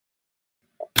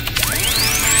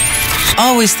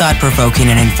Always thought-provoking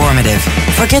and informative.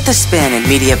 Forget the spin and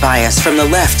media bias from the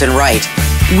left and right.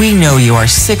 We know you are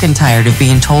sick and tired of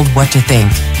being told what to think,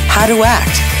 how to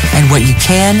act, and what you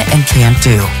can and can't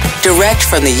do. Direct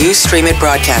from the Ustream It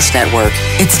Broadcast Network,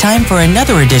 it's time for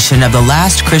another edition of the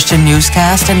Last Christian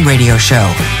Newscast and Radio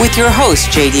Show with your hosts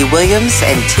J.D. Williams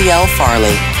and T.L.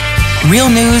 Farley. Real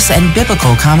news and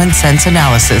biblical common sense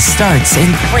analysis starts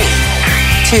in 3,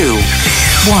 2,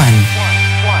 1.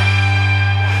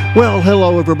 Well,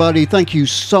 hello, everybody. Thank you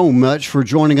so much for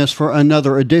joining us for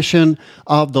another edition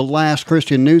of the Last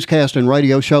Christian Newscast and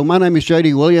Radio Show. My name is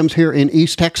J.D. Williams here in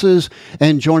East Texas,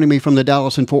 and joining me from the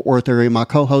Dallas and Fort Worth area, my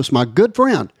co-host, my good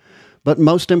friend, but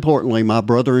most importantly, my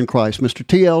brother in Christ, Mr.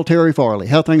 T.L. Terry Farley.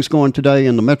 How things going today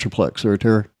in the Metroplex there,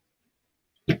 Terry?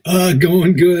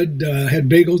 Going good. Had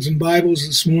bagels and Bibles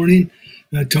this morning.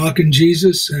 Talking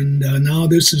Jesus, and now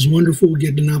this is wonderful.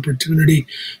 Getting an opportunity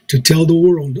to tell the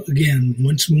world again,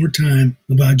 once more time,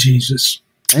 about Jesus.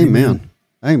 Amen.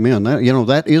 Amen.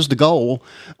 That is the goal.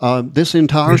 This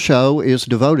entire show is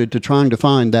devoted to trying to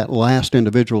find that last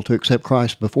individual to accept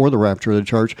Christ before the rapture of the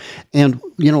church. And,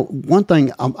 one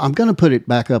thing, I'm going to put it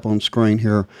back up on screen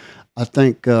here, I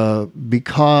think,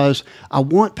 because I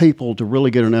want people to really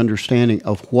get an understanding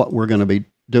of what we're going to be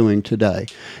doing today.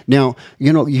 Now,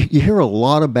 you hear a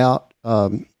lot about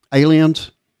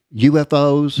aliens,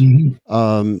 UFOs,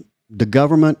 the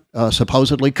government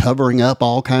supposedly covering up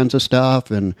all kinds of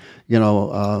stuff. And,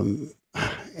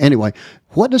 anyway,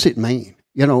 what does it mean?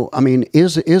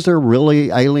 Is there really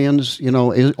aliens?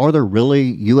 Are there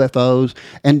really UFOs?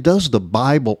 And does the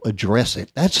Bible address it?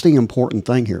 That's the important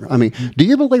thing here. Do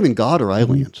you believe in God or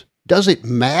aliens? Does it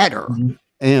matter?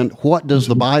 And what does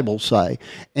the Bible say?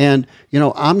 And,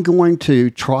 I'm going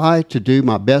to try to do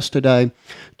my best today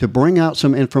to bring out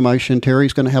some information.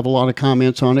 Terry's going to have a lot of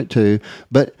comments on it too,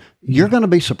 but you're going to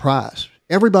be surprised.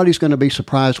 Everybody's going to be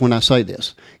surprised when I say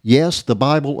this. Yes, the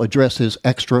Bible addresses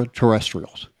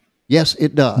extraterrestrials. Yes,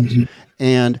 it does.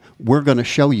 And we're going to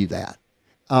show you that.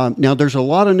 Now, there's a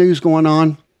lot of news going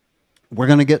on. We're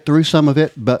going to get through some of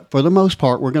it, but for the most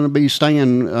part, we're going to be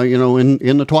staying,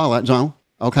 in the twilight zone.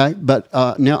 Okay, but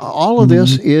now all of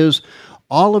this is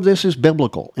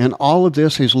biblical, and all of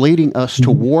this is leading us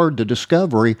toward the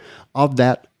discovery of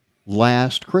that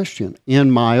last Christian,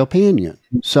 in my opinion.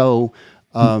 So,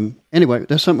 anyway,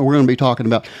 that's something we're going to be talking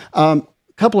about. A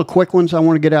couple of quick ones I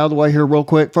want to get out of the way here real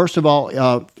quick. First of all,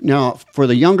 now for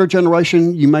the younger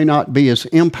generation, you may not be as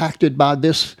impacted by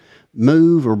this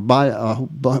move or by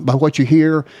what you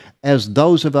hear as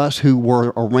those of us who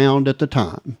were around at the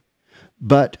time.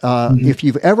 But if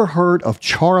you've ever heard of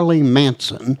Charlie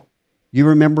Manson, you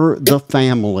remember the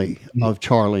family of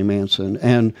Charlie Manson.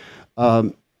 And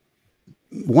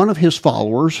one of his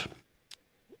followers,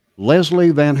 Leslie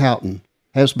Van Houten,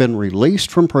 has been released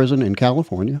from prison in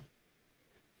California.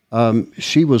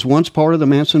 She was once part of the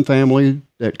Manson family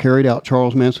that carried out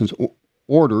Charles Manson's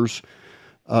orders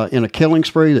in a killing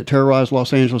spree that terrorized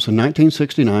Los Angeles in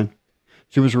 1969.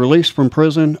 She was released from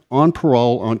prison on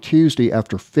parole on Tuesday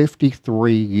after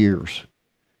 53 years.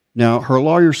 Now, her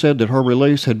lawyer said that her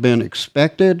release had been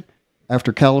expected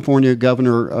after California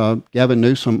Governor Gavin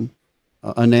Newsom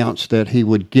announced that he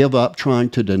would give up trying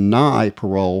to deny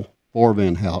parole for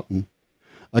Van Houten.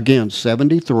 Again,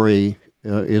 73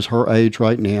 is her age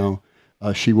right now.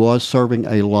 She was serving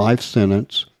a life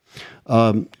sentence.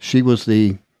 She is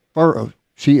the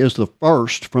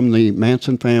first from the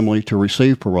Manson family to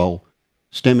receive parole,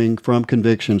 stemming from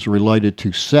convictions related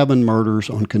to 7 murders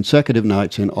on consecutive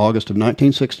nights in August of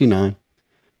 1969.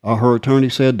 Her attorney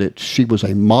said that she was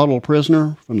a model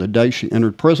prisoner from the day she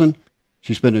entered prison.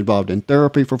 She's been involved in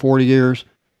therapy for 40 years.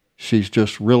 She's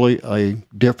just really a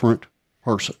different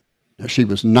person. Now, she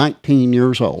was 19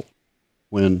 years old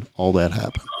when all that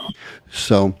happened.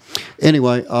 So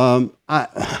anyway, I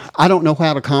don't know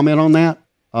how to comment on that.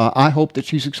 I hope that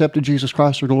she's accepted Jesus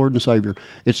Christ as her Lord and Savior.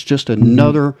 It's just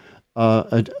another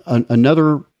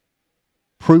another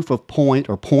proof of point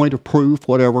or point of proof,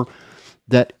 whatever,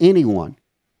 that anyone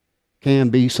can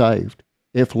be saved.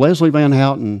 If Leslie Van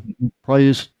Houten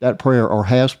prays that prayer or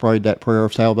has prayed that prayer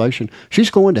of salvation, she's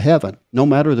going to heaven, no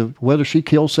matter whether she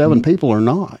kills 7 people or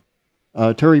not.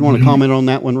 Terry, you want to comment on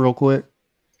that one real quick?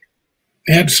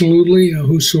 Absolutely.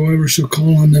 Whosoever shall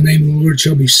call on the name of the Lord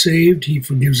shall be saved. He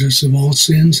forgives us of all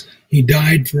sins. He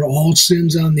died for all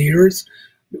sins on the earth,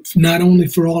 not only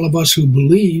for all of us who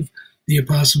believe, the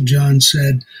Apostle John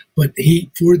said, but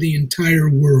for the entire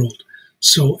world.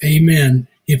 So, amen.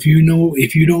 If you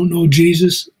don't know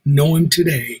Jesus, know him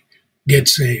today. Get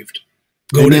saved.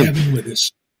 Go to heaven with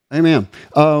us. Amen.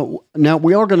 Now,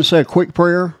 we are going to say a quick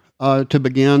prayer to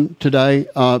begin today,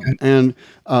 and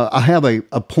I have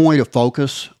a point of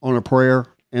focus on a prayer,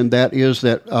 and that is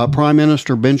that Prime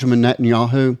Minister Benjamin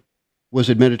Netanyahu was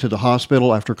admitted to the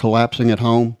hospital after collapsing at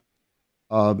home.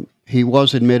 He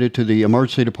was admitted to the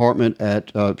emergency department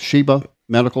at Sheba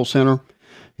Medical Center.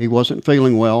 He wasn't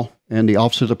feeling well, and the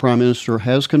Office of the Prime Minister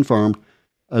has confirmed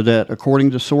that,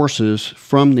 according to sources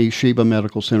from the Sheba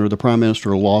Medical Center, the Prime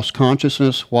Minister lost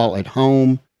consciousness while at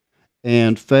home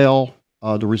and fell.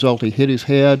 The result, he hit his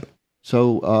head,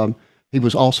 so he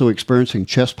was also experiencing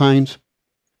chest pains.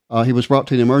 He was brought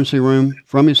to the emergency room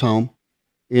from his home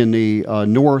in the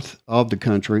north of the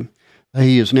country.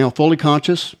 He is now fully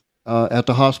conscious at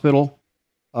the hospital.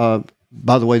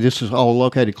 By the way, this is all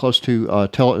located close to the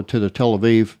Tel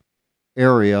Aviv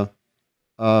area.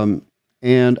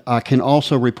 And I can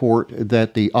also report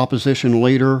that the opposition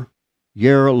leader,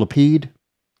 Yair Lapid,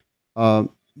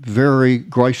 very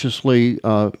graciously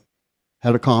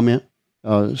had a comment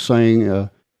saying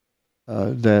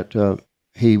that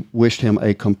he wished him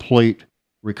a complete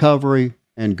recovery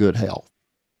and good health.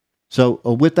 So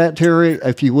with that, Terry,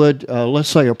 if you would, let's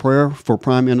say a prayer for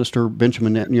Prime Minister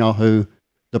Benjamin Netanyahu,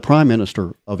 the Prime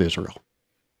Minister of Israel.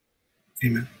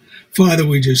 Amen. Father,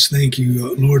 we just thank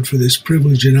you, Lord, for this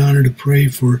privilege and honor to pray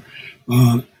for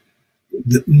Netanyahu.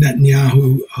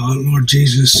 Lord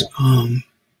Jesus,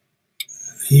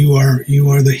 you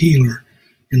are the healer,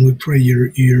 and we pray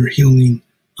your healing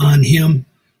on him.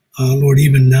 Lord,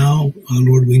 even now,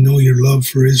 Lord, we know your love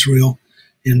for Israel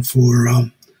and for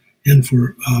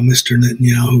Mr.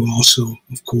 Netanyahu also,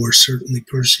 of course, certainly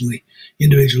personally,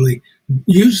 individually.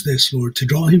 Use this, Lord, to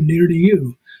draw him near to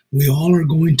you. We all are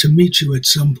going to meet you at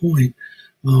some point.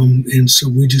 And so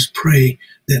we just pray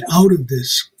that out of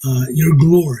this, your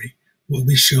glory will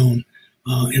be shown.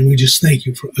 And we just thank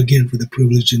you again for the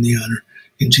privilege and the honor.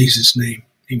 In Jesus' name,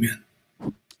 amen.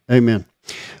 Amen.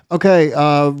 Okay,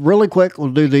 really quick, we'll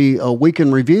do the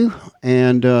weekend review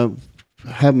and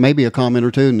have maybe a comment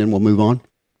or two, and then we'll move on.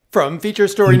 From Feature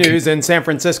Story News in San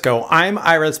Francisco, I'm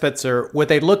Ira Spitzer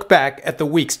with a look back at the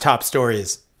week's top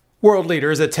stories. World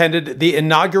leaders attended the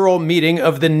inaugural meeting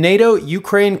of the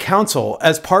NATO-Ukraine Council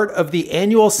as part of the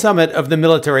annual summit of the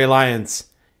military alliance.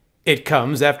 It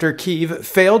comes after Kyiv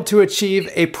failed to achieve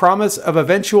a promise of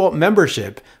eventual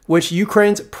membership, which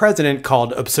Ukraine's president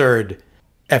called absurd.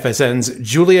 FSN's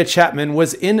Julia Chapman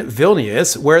was in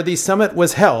Vilnius, where the summit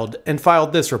was held, and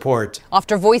filed this report.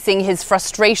 After voicing his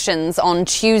frustrations on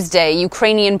Tuesday,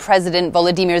 Ukrainian President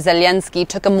Volodymyr Zelensky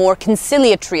took a more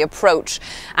conciliatory approach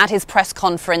at his press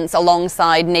conference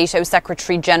alongside NATO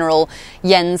Secretary General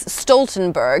Jens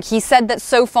Stoltenberg. He said that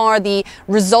so far the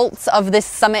results of this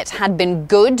summit had been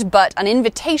good, but an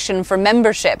invitation for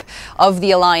membership of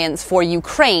the alliance for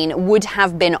Ukraine would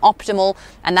have been optimal,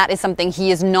 and that is something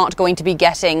he is not going to be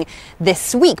getting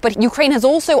this week. But Ukraine has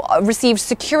also received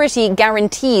security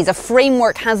guarantees. A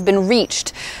framework has been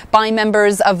reached by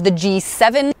members of the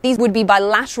G7. These would be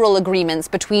bilateral agreements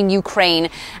between Ukraine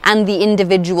and the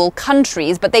individual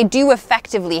countries, but they do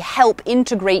effectively help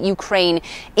integrate Ukraine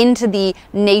into the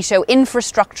NATO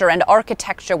infrastructure and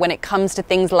architecture when it comes to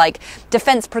things like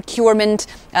defense procurement,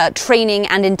 training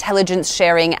and intelligence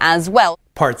sharing as well.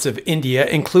 Parts of India,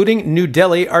 including New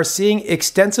Delhi, are seeing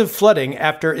extensive flooding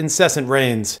after incessant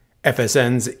rains.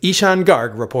 FSN's Ishan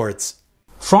Garg reports.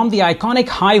 From the iconic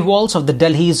high walls of the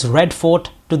Delhi's Red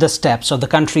Fort to the steps of the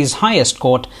country's highest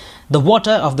court, the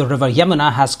water of the river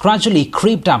Yamuna has gradually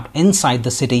creeped up inside the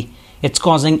city. It's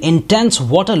causing intense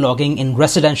waterlogging in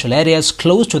residential areas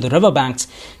close to the riverbanks,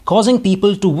 causing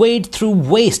people to wade through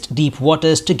waist-deep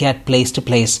waters to get place to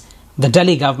place. The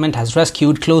Delhi government has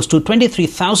rescued close to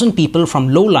 23,000 people from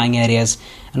low-lying areas,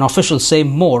 and officials say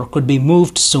more could be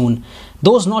moved soon.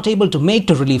 Those not able to make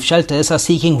to relief shelters are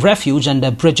seeking refuge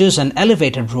under bridges and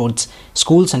elevated roads.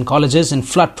 Schools and colleges in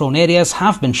flood-prone areas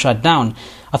have been shut down.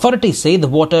 Authorities say the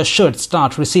water should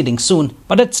start receding soon,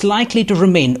 but it's likely to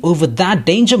remain over that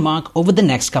danger mark over the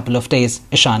next couple of days.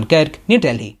 Ishan Garg, New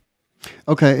Delhi.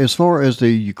 Okay, as far as the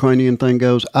Ukrainian thing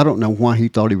goes, I don't know why he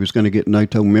thought he was going to get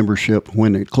NATO membership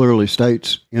when it clearly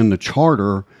states in the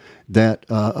charter that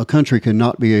a country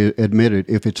cannot be admitted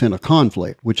if it's in a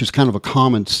conflict, which is kind of a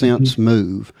common sense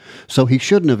move. So he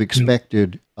shouldn't have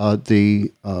expected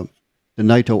the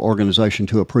NATO organization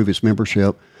to approve its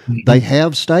membership. They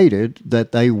have stated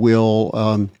that they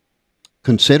will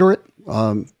consider it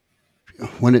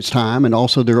when it's time, and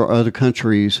also there are other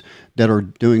countries that are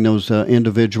doing those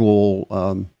individual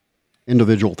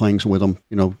things with them,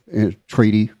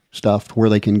 treaty stuff where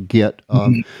they can get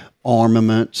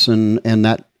armaments and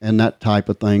that type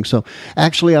of thing. So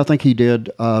actually, I think he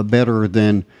did better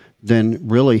than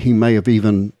really he may have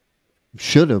even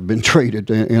should have been treated,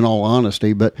 in all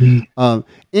honesty. But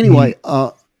anyway,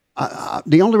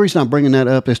 the only reason I'm bringing that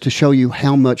up is to show you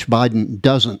how much Biden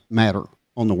doesn't matter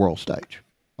on the world stage.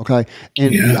 Okay.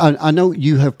 And I know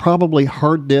you have probably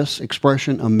heard this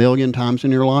expression a million times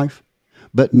in your life,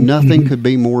 but nothing could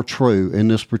be more true in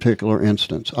this particular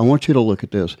instance. I want you to look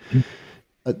at this.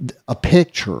 A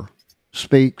picture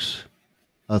speaks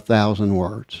 1,000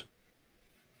 words.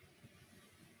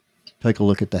 Take a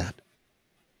look at that.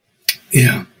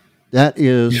 Yeah. That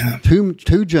is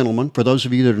two gentlemen, for those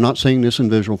of you that are not seeing this in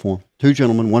visual form, two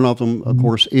gentlemen. One of them, of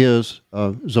course, is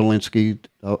Zelensky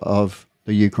of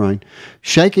the Ukraine,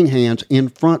 shaking hands in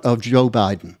front of Joe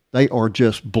Biden. They are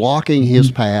just blocking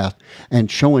his path and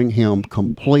showing him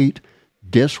complete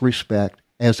disrespect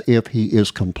as if he is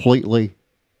completely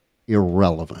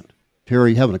irrelevant.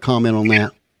 Terry, you having a comment on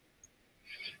that?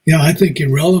 Yeah, I think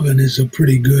irrelevant is a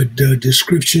pretty good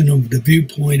description of the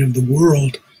viewpoint of the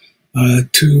world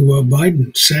to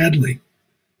Biden, sadly.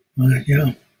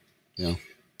 Yeah.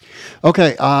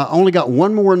 Okay, I only got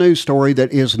one more news story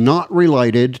that is not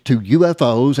related to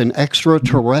UFOs and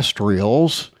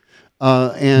extraterrestrials.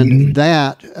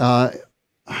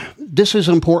 This is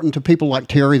important to people like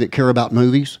Terry that care about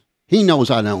movies. He knows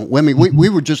I don't. I mean, we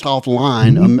were just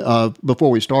offline before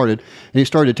we started, and he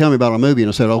started to tell me about a movie, and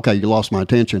I said, okay, you lost my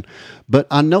attention. But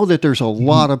I know that there's a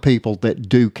lot of people that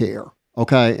do care,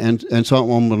 okay? And so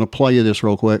I'm going to play you this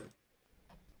real quick.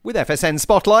 With FSN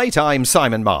Spotlight, I'm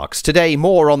Simon Marks. Today,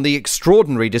 more on the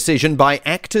extraordinary decision by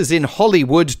actors in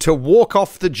Hollywood to walk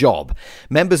off the job.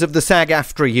 Members of the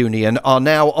SAG-AFTRA union are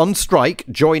now on strike,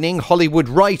 joining Hollywood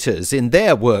writers in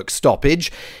their work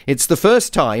stoppage. It's the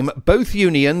first time both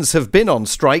unions have been on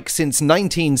strike since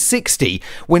 1960,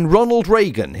 when Ronald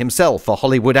Reagan, himself a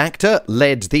Hollywood actor,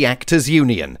 led the Actors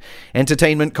Union.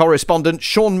 Entertainment correspondent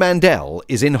Sean Mandel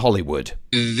is in Hollywood.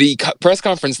 The press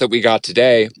conference that we got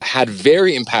today had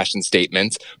very impassioned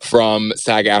statements from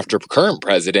SAG-AFTRA current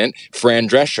president, Fran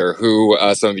Drescher, who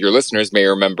some of your listeners may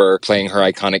remember playing her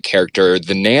iconic character,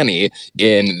 the nanny,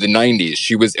 in the 90s.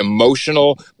 She was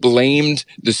emotional, blamed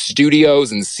the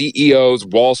studios and CEOs,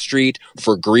 Wall Street,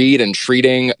 for greed and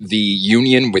treating the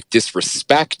union with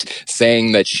disrespect,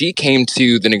 saying that she came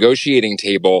to the negotiating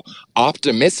table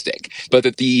optimistic, but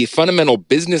that the fundamental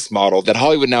business model that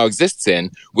Hollywood now exists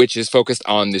in, which is focused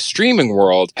on the streaming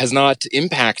world, has not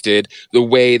impacted the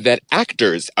way that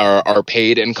actors are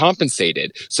paid and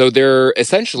compensated. So they're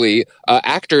essentially,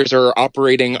 actors are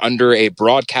operating under a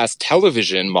broadcast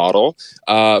television model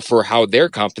for how they're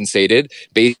compensated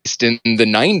based in the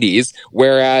 90s,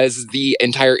 whereas the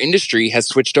entire industry has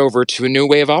switched over to a new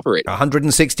way of operating.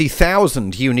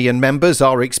 160,000 union members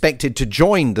are expected to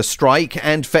join the strike,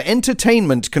 and for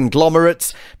entertainment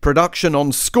conglomerates, production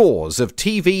on scores of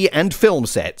TV and film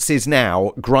sets is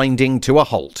now grinding to a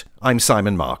halt. I'm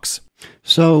Simon Marks.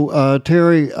 So,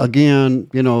 Terry, again,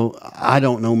 I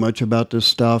don't know much about this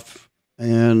stuff,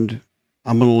 and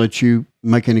I'm going to let you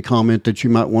make any comment that you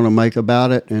might want to make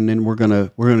about it, and then we're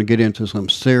going to get into some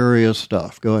serious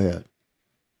stuff. Go ahead.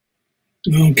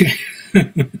 Okay.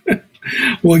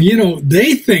 Well,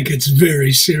 they think it's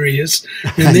very serious,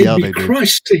 and they'd be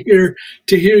crushed to hear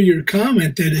your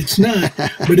comment that it's not.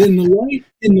 But in the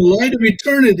light of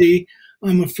eternity,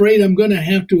 I'm afraid I'm going to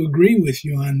have to agree with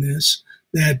you on this,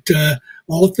 that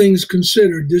all things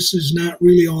considered, this is not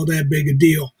really all that big a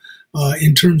deal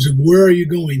in terms of where are you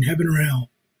going, heaven or hell.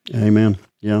 Amen.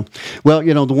 Yeah. Well,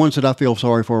 the ones that I feel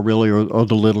sorry for really are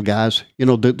the little guys.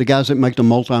 The guys that make the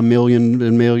multi-million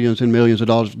and millions and millions of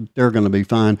dollars, they're going to be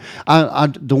fine.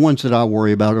 The ones that I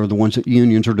worry about are the ones that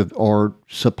unions are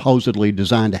supposedly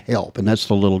designed to help, and that's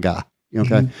the little guy.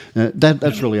 Okay,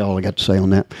 that's really all I got to say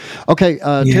on that. Okay,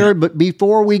 Terry, but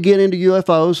before we get into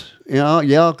UFOs,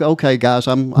 okay, guys,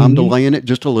 I'm delaying it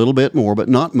just a little bit more, but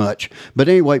not much. But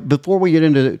anyway, before we get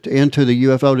into the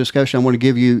UFO discussion, I want to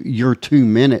give you your 2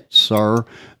 minutes, sir.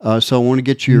 So I want to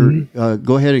get your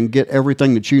go ahead and get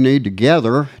everything that you need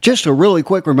together. Just a really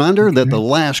quick reminder that the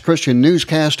Last Christian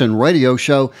Newscast and Radio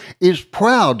Show is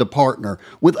proud to partner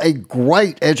with a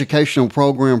great educational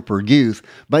program for youth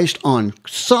based on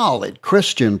solid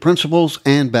Christian principles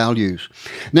and values.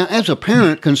 Now, as a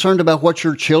parent concerned about what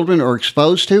your children are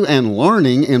exposed to and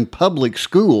learning in public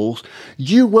schools,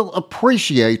 you will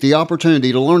appreciate the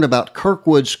opportunity to learn about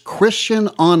Kirkwood's Christian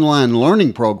online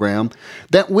learning program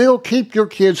that will keep your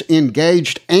kids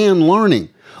engaged and learning,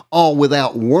 all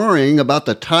without worrying about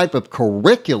the type of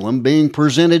curriculum being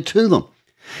presented to them.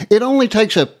 It only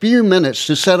takes a few minutes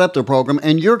to set up the program,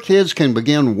 and your kids can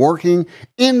begin working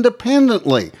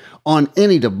independently on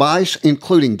any device,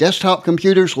 including desktop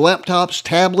computers, laptops,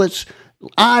 tablets,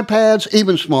 iPads,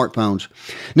 even smartphones.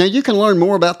 Now, you can learn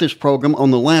more about this program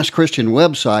on the Last Christian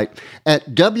website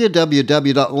at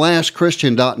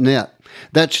www.lastchristian.net.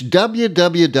 That's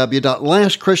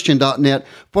www.lastchristian.net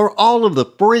for all of the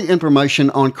free information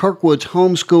on Kirkwood's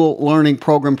homeschool learning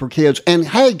program for kids. And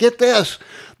hey, get this.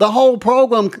 The whole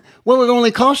program, well, it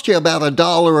only costs you about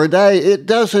 $1 a day. It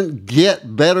doesn't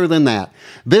get better than that.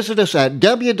 Visit us at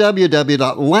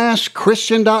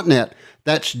www.lastchristian.net.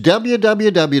 That's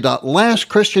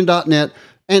www.lastchristian.net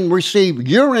and receive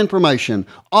your information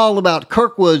all about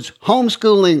Kirkwood's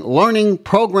homeschooling learning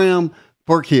program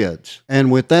for kids.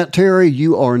 And with that, Terry,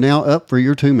 you are now up for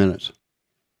your 2 minutes.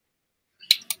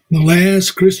 The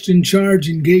last Christian charge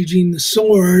engaging the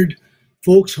sword.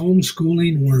 Folks,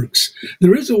 homeschooling works.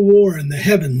 There is a war in the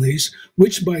heavenlies,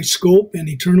 which by scope and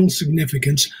eternal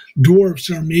significance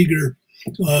dwarfs our meager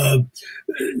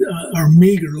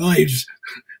lives.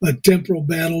 Temporal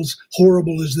battles,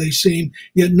 horrible as they seem,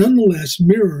 yet nonetheless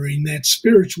mirroring that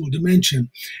spiritual dimension.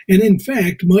 And in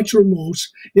fact, much or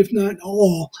most, if not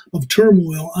all, of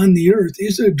turmoil on the earth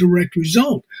is a direct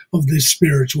result of this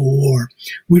spiritual war.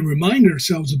 We remind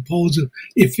ourselves of Paul's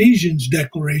Ephesians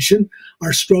declaration,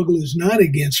 our struggle is not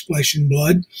against flesh and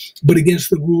blood, but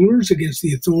against the rulers, against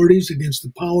the authorities, against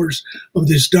the powers of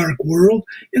this dark world,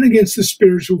 and against the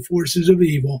spiritual forces of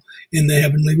evil in the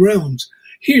heavenly realms.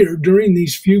 Here, during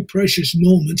these few precious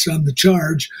moments on the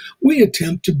charge, we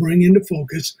attempt to bring into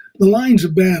focus the lines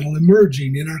of battle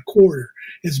emerging in our quarter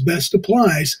as best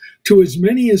applies to as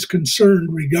many as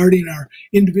concerned regarding our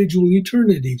individual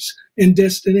eternities and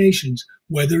destinations,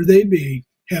 whether they be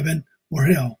heaven or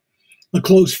hell. A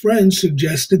close friend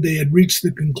suggested they had reached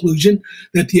the conclusion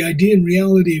that the idea and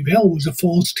reality of hell was a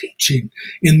false teaching.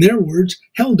 In their words,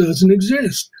 hell doesn't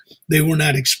exist. They were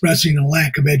not expressing a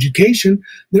lack of education.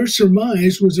 Their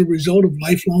surmise was a result of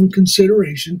lifelong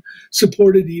consideration,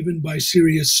 supported even by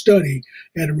serious study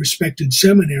at a respected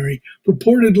seminary,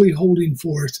 purportedly holding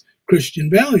forth Christian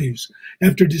values.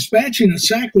 After dispatching a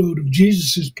sackload of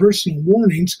Jesus' personal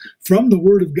warnings from the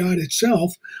Word of God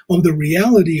itself of the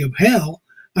reality of hell,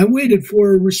 I waited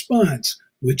for a response,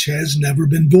 which has never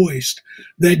been voiced.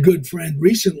 That good friend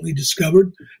recently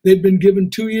discovered they've been given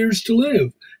 2 years to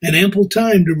live, and ample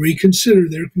time to reconsider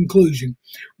their conclusion.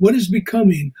 What is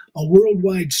becoming a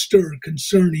worldwide stir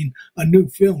concerning a new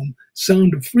film,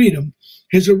 Sound of Freedom,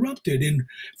 has erupted in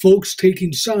folks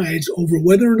taking sides over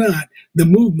whether or not the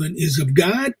movement is of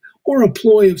God or a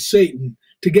ploy of Satan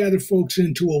to gather folks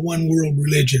into a one-world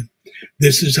religion.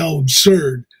 This is how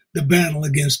absurd the battle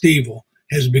against evil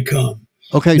has become.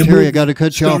 Okay, Terry, I got to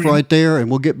cut you off right there, and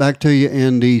we'll get back to you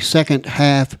in the second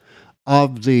half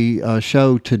of the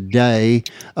show today.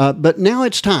 But now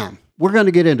it's time. We're going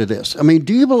to get into this. I mean,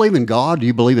 do you believe in God? Do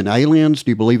you believe in aliens?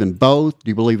 Do you believe in both? Do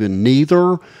you believe in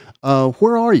neither?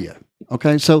 Where are you?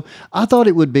 Okay, so I thought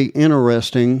it would be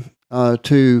interesting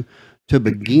to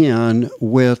begin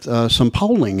with some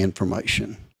polling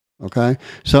information. Okay,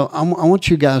 so I want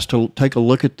you guys to take a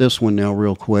look at this one now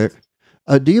real quick.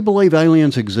 Do you believe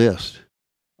aliens exist?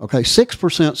 Okay,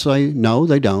 6% say no,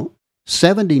 they don't.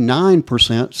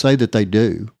 79% say that they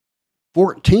do.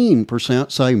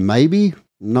 14% say maybe,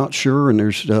 not sure, and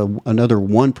there's another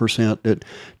 1% that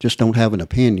just don't have an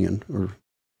opinion or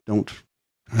don't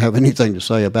have anything to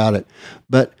say about it.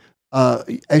 But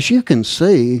as you can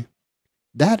see,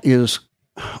 that is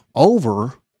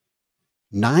over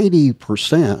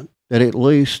 90% that at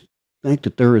least think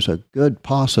that there is a good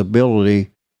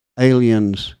possibility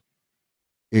aliens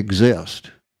exist.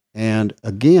 And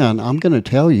again, I'm going to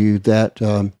tell you that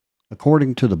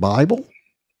according to the Bible,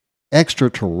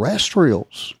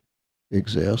 extraterrestrials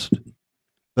exist.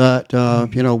 But,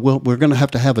 we're going to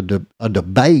have a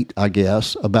debate, I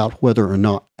guess, about whether or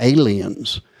not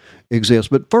aliens exist.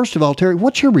 But first of all, Terry,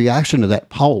 what's your reaction to that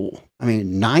poll? I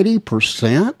mean,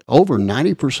 90%, over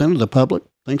 90% of the public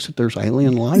thinks that there's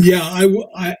alien life? Yeah,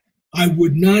 I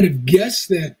would not have guessed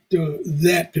that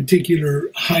that particular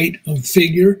height of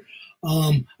figure.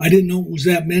 I didn't know it was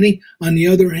that many. On the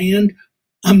other hand,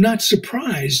 I'm not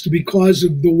surprised because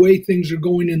of the way things are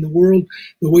going in the world,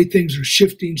 the way things are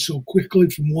shifting so quickly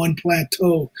from one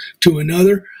plateau to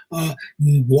another.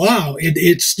 Wow,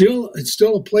 it's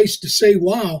still a place to say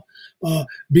wow,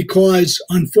 because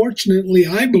unfortunately,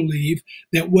 I believe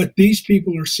that what these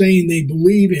people are saying they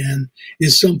believe in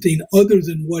is something other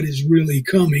than what is really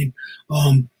coming.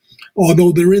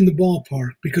 although they're in the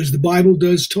ballpark, because the Bible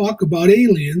does talk about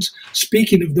aliens,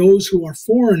 speaking of those who are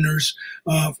foreigners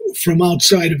from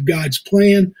outside of God's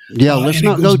plan. Yeah, let's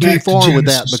not go too far with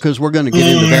that, because we're going to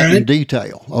get into that in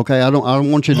detail. Okay, I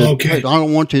don't want you to. Okay. I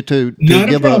don't want you to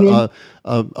give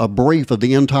a brief of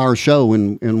the entire show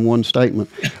in one statement.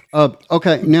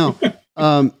 Okay, now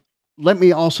let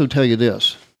me also tell you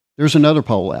this. There's another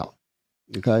poll out.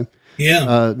 Okay.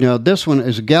 Yeah. Now, this one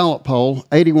is a Gallup poll.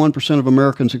 81% of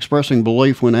Americans expressing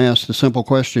belief when asked the simple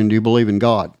question, do you believe in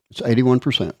God? It's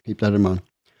 81%. Keep that in mind.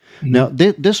 Mm-hmm. Now,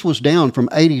 this was down from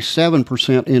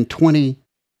 87% in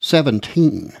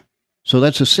 2017. So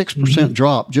that's a 6%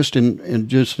 drop just in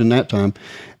that time.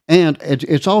 And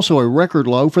it's also a record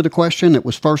low for the question that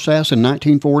was first asked in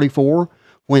 1944,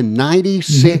 when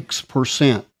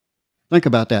 96%, think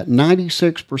about that,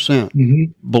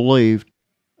 96% believed,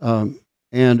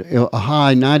 and a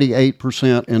high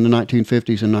 98% in the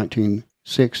 1950s and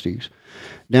 1960s.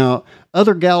 Now,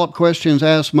 other Gallup questions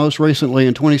asked most recently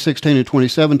in 2016 and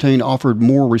 2017 offered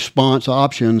more response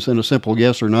options than a simple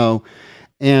yes or no,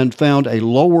 and found a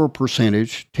lower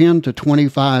percentage, 10 to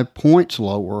 25 points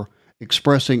lower,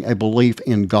 expressing a belief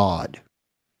in God.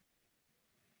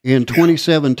 In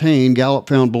 2017, Gallup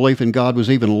found belief in God was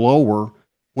even lower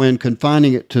when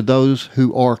confining it to those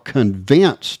who are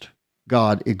convinced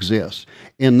God exists.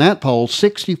 In that poll,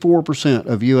 64%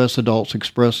 of U.S. adults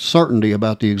expressed certainty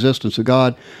about the existence of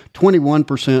God.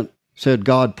 21% said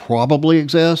God probably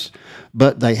exists,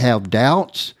 but they have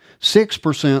doubts.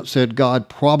 6% said God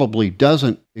probably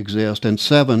doesn't exist, and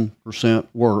 7%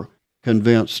 were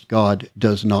convinced God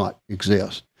does not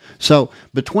exist. So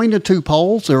between the two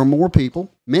polls, there are more people,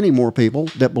 many more people,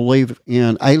 that believe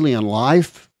in alien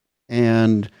life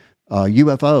and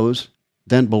UFOs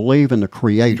than believe in the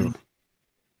Creator.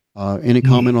 Any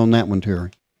comment on that one,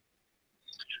 Terry?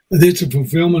 It's a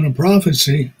fulfillment of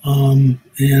prophecy,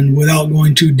 and without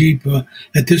going too deep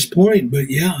at this point, but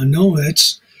yeah, no,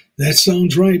 that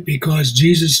sounds right, because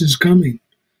Jesus is coming,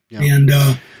 and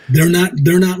they're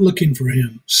not looking for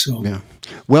him. So yeah,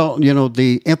 well,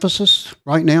 the emphasis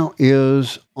right now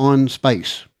is on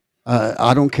space.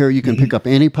 I don't care. You can pick up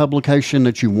any publication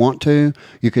that you want to.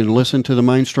 You can listen to the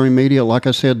mainstream media. Like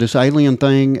I said, this alien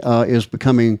thing is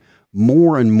becoming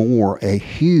more and more a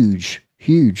huge,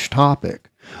 huge topic.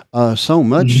 So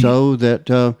much so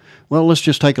that, let's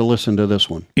just take a listen to this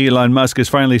one. Elon Musk is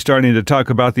finally starting to talk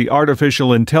about the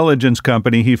artificial intelligence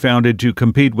company he founded to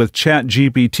compete with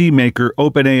ChatGPT maker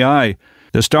OpenAI.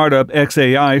 The startup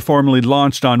XAI formally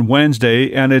launched on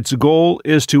Wednesday, and its goal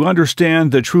is to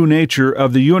understand the true nature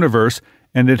of the universe,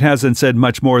 and it hasn't said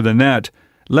much more than that.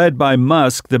 Led by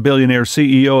Musk, the billionaire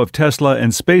CEO of Tesla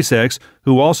and SpaceX,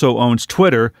 who also owns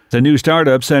Twitter, the new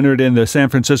startup centered in the San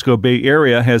Francisco Bay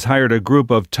Area has hired a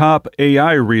group of top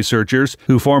AI researchers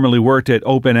who formerly worked at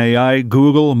OpenAI,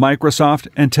 Google, Microsoft,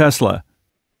 and Tesla.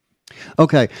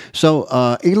 Okay, so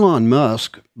Elon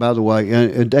Musk, by the way,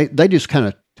 they just kind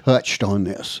of touched on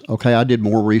this. Okay, I did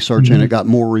more research and it got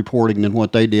more reporting than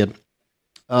what they did.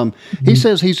 He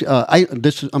says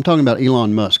I'm talking about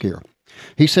Elon Musk here.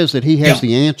 He says that he has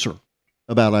the answer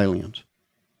about aliens.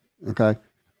 Okay.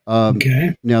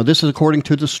 Now, this is according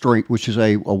to The Street, which is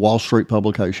a Wall Street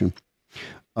publication.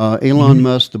 Elon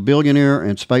Musk, the billionaire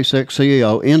and SpaceX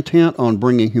CEO, intent on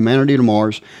bringing humanity to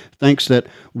Mars, thinks that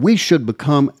we should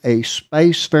become a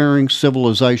spacefaring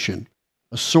civilization,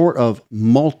 a sort of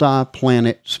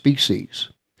multi-planet species.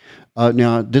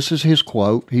 Now, this is his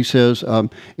quote. He says,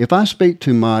 if I speak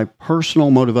to my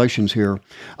personal motivations here,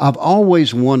 I've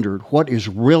always wondered what is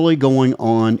really going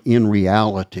on in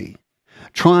reality,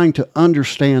 trying to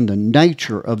understand the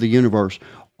nature of the universe.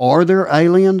 Are there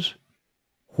aliens?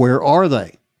 Where are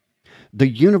they? The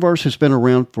universe has been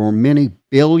around for many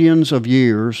billions of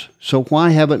years, so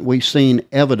why haven't we seen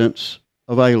evidence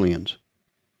of aliens?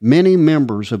 Many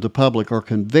members of the public are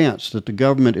convinced that the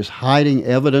government is hiding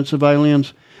evidence of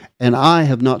aliens, and I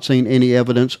have not seen any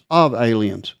evidence of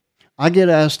aliens. I get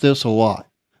asked this a lot,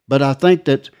 but I think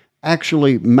that's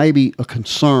actually maybe a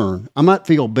concern. I might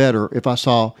feel better if I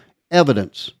saw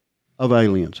evidence of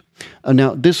aliens.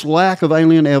 Now, this lack of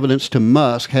alien evidence to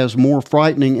Musk has more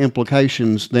frightening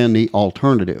implications than the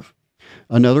alternative.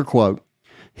 Another quote,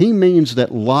 he means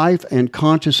that life and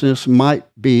consciousness might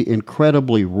be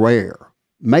incredibly rare.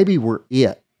 Maybe we're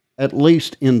it, at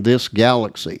least in this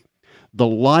galaxy. The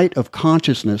light of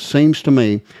consciousness seems to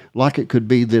me like it could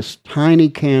be this tiny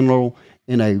candle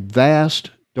in a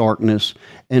vast darkness,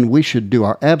 and we should do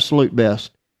our absolute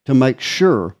best to make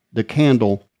sure the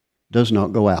candle does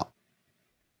not go out.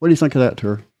 What do you think of that,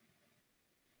 Terry?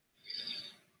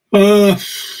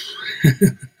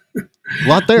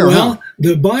 Right there, well,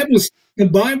 the Bible The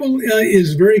Bible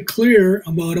is very clear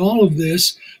about all of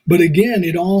this, but again,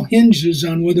 it all hinges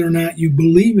on whether or not you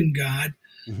believe in God.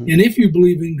 Mm-hmm. And if you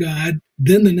believe in God,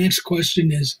 then the next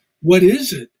question is, what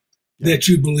is it that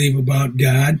you believe about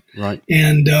God? Right.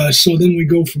 And so then we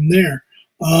go from there.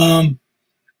 And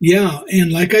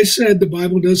like I said, the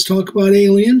Bible does talk about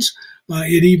aliens.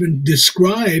 It even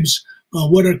describes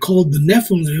what are called the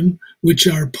Nephilim, which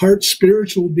are part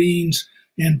spiritual beings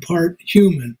and part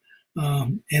human.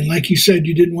 And like you said,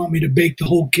 you didn't want me to bake the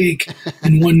whole cake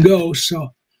in one go,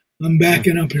 so I'm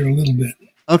backing up here a little bit.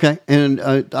 Okay, and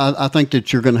I think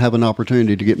that you're going to have an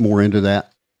opportunity to get more into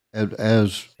that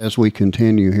as we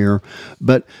continue here.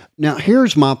 But now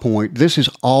here's my point. This has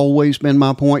always been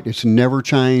my point. It's never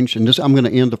changed. And I'm going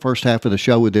to end the first half of the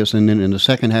show with this, and then in the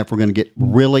second half, we're going to get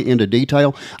really into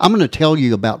detail. I'm going to tell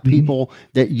you about people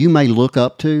that you may look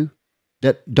up to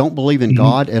that don't believe in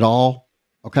God at all.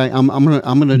 Okay,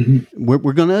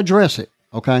 we're going to address it.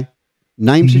 Okay,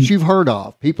 names that you've heard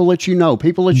of, people that you know,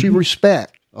 people that you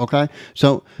respect. Okay,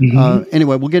 so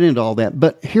anyway, we'll get into all that.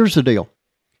 But here's the deal.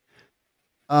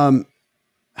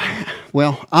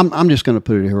 Well, I'm just going to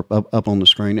put it here up on the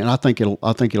screen, and I think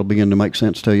it'll begin to make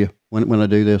sense to you when I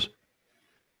do this.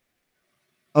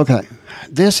 Okay,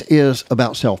 this is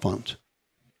about cell phones.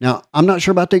 Now, I'm not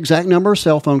sure about the exact number of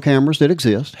cell phone cameras that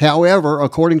exist. However,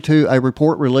 according to a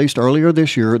report released earlier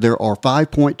this year, there are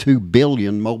 5.2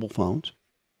 billion mobile phones.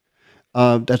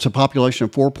 That's a population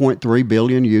of 4.3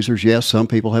 billion users. Yes, some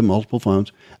people have multiple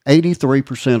phones.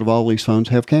 83% of all these phones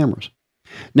have cameras.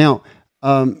 Now,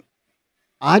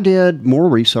 I did more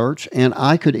research, and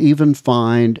I could even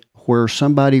find where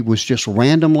somebody was just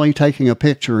randomly taking a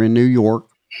picture in New York,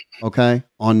 okay,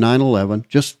 on 9/11,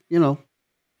 just,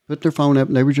 put their phone up,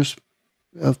 and they were just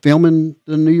filming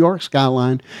the New York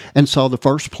skyline and saw the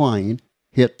first plane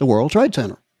hit the World Trade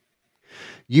Center.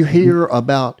 You hear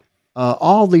about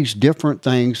all these different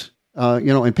things,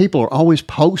 and people are always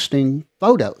posting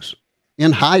photos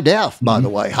in high def, by the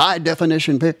way, high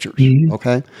definition pictures.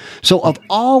 Okay. So of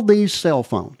all these cell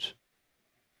phones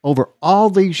over all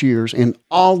these years in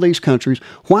all these countries,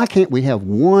 why can't we have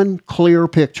one clear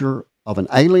picture of an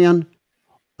alien,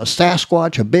 a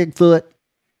Sasquatch, a Bigfoot,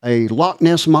 a Loch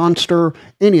Ness monster,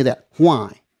 any of that?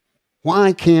 Why?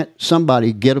 Why can't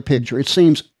somebody get a picture? It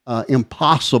seems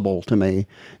impossible to me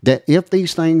that if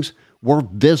these things were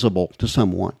visible to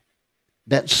someone,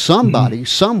 that somebody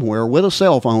somewhere with a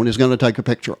cell phone is going to take a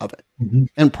picture of it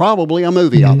and probably a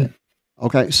movie of it.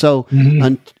 Okay, so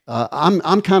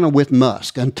I'm kind of with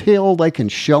Musk. Until they can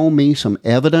show me some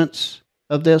evidence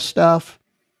of this stuff,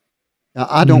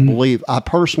 I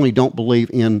personally don't believe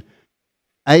in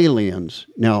aliens.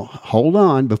 Now, hold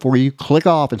on before you click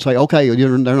off and say, okay,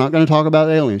 they're not going to talk about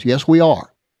aliens. Yes, we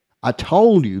are. I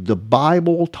told you the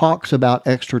Bible talks about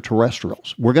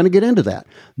extraterrestrials. We're going to get into that.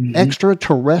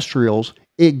 Extraterrestrials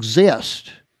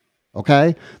exist.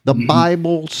 Okay? The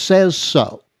Bible says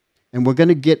so. And we're going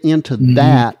to get into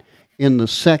that in the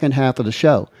second half of the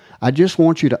show. I just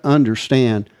want you to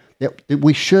understand that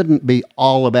we shouldn't be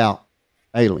all about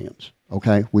aliens.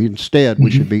 Okay? We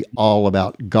should be all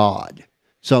about God.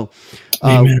 So,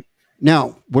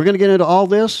 now we're going to get into all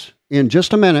this in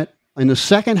just a minute in the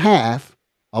second half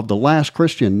of the Last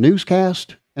Christian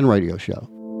newscast and radio show.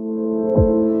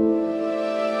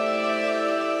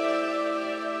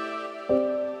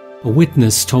 A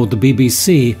witness told the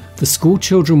BBC the school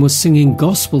children were singing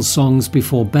gospel songs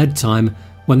before bedtime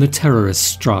when the terrorists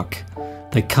struck.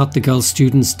 They cut the girl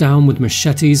students down with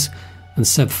machetes and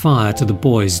set fire to the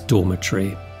boys'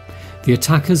 dormitory. The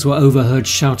attackers were overheard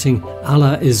shouting,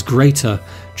 "Allah is greater,"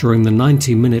 during the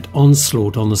 90-minute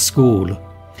onslaught on the school.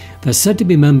 They're said to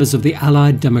be members of the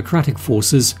Allied Democratic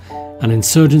Forces, an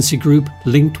insurgency group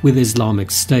linked with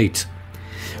Islamic State.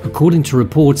 According to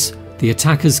reports, the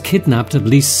attackers kidnapped at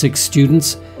least 6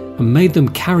 students and made them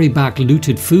carry back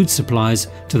looted food supplies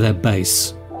to their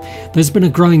base. There's been a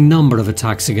growing number of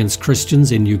attacks against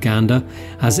Christians in Uganda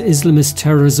as Islamist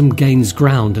terrorism gains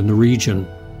ground in the region.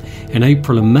 In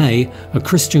April and May, a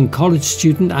Christian college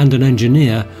student and an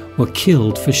engineer were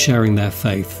killed for sharing their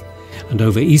faith. And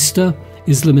over Easter,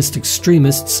 Islamist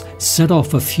extremists set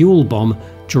off a fuel bomb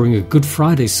during a Good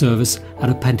Friday service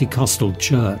at a Pentecostal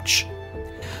church.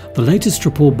 The latest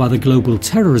report by the Global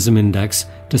Terrorism Index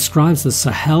describes the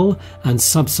Sahel and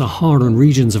sub-Saharan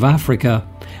regions of Africa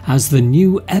as the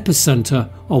new epicenter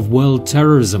of world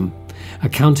terrorism,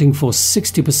 accounting for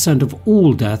 60% of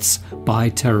all deaths by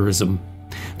terrorism.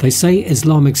 They say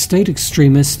Islamic State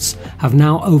extremists have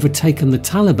now overtaken the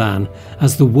Taliban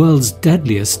as the world's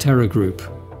deadliest terror group.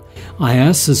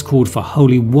 IS has called for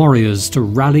holy warriors to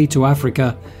rally to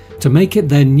Africa to make it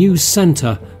their new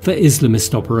centre for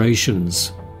Islamist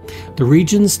operations. The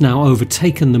region's now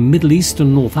overtaken the Middle East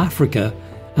and North Africa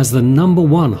as the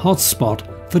 #1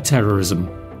 hotspot for terrorism.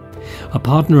 A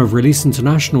partner of Release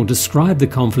International described the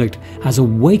conflict as a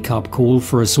wake-up call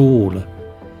for us all.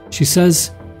 She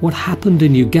says, "What happened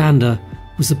in Uganda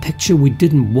was a picture we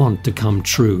didn't want to come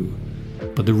true.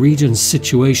 But the region's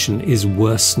situation is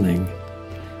worsening.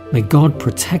 May God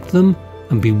protect them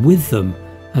and be with them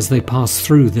as they pass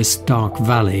through this dark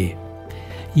valley."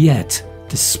 Yet,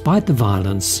 despite the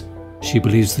violence, she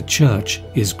believes the church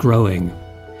is growing.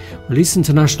 Release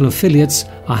International affiliates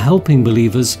are helping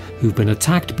believers who've been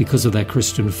attacked because of their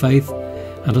Christian faith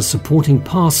and are supporting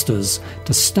pastors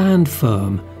to stand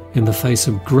firm in the face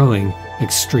of growing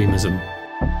extremism.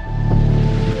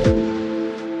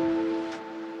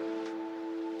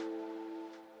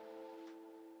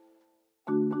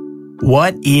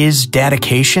 What is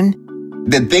dedication?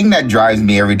 The thing that drives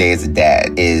me every day as a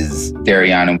dad is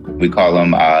Dariana. We call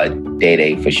him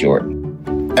Day for short.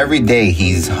 Every day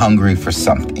he's hungry for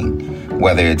something,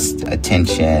 whether it's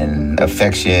attention,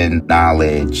 affection,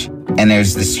 knowledge. And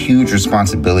there's this huge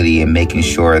responsibility in making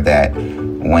sure that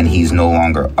when he's no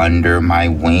longer under my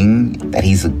wing, that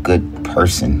he's a good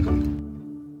person.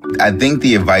 I think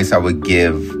the advice I would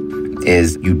give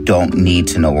is you don't need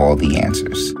to know all the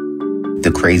answers.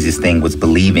 The craziest thing was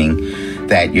believing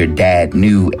that your dad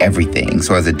knew everything.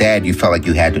 So as a dad, you felt like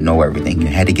you had to know everything. You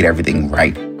had to get everything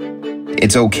right.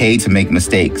 It's okay to make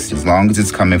mistakes. As long as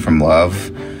it's coming from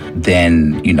love,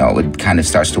 then, it kind of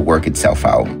starts to work itself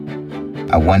out.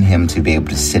 I want him to be able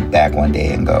to sit back one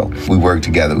day and go, we worked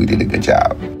together, we did a good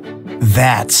job.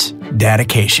 That's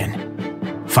dedication.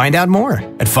 Find out more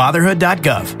at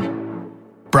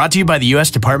fatherhood.gov. Brought to you by the U.S.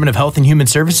 Department of Health and Human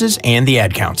Services and the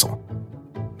Ad Council.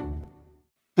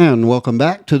 And welcome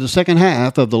back to the second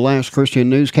half of the Last Christian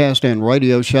Newscast and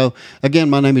Radio Show. Again,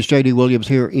 my name is J.D. Williams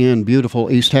here in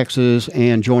beautiful East Texas,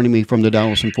 and joining me from the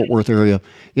Dallas and Fort Worth area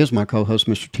is my co-host,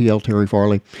 Mr. T.L. Terry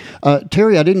Farley.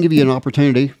 Terry, I didn't give you an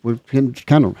opportunity, we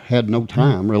kind of had no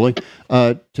time really,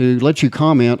 to let you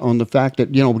comment on the fact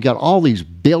that, we got all these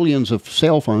billions of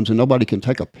cell phones and nobody can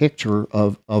take a picture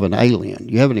of an alien.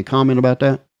 You have any comment about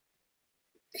that?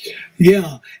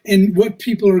 Yeah, and what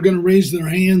people are going to raise their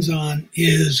hands on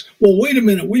is, well, wait a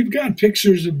minute, we've got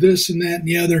pictures of this and that and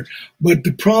the other, but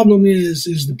the problem is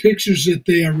the pictures that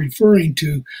they are referring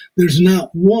to, there's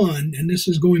not one, and this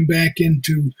is going back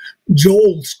into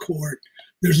Joel's court,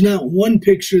 there's not one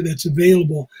picture that's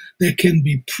available that can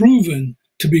be proven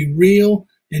to be real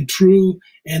and true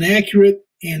and accurate,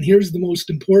 and here's the most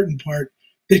important part,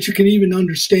 that you can even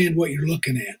understand what you're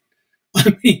looking at.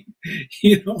 I mean,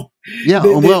 Yeah,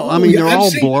 they're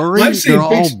all blurry. They're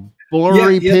all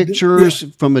blurry pictures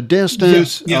from a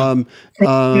distance. I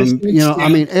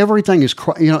mean, everything is,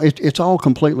 it's all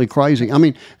completely crazy. I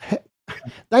mean,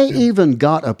 they even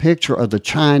got a picture of the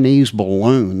Chinese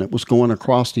balloon that was going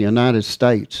across the United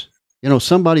States.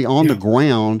 Somebody on the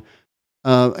ground.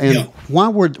 Why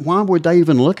were they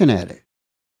even looking at it?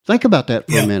 Think about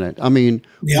that for a minute. I mean,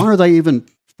 why are they even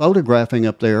photographing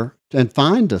up there and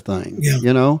find the thing?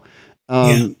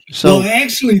 So well,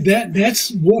 actually,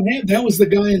 that's what happened. That was the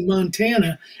guy in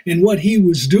Montana, and what he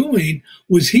was doing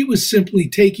was he was simply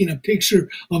taking a picture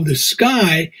of the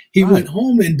sky. He went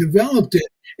home and developed it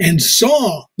and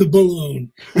saw the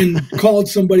balloon and called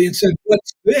somebody and said,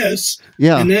 "What's this?"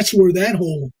 And that's where that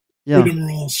whole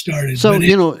rigmarole started. So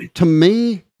to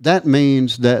me, that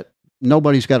means that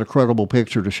nobody's got a credible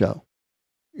picture to show.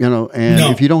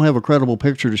 If you don't have a credible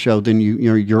picture to show, then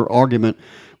your argument,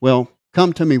 well,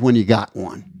 come to me when you got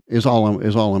one, is all I'm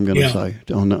going to say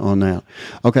on that.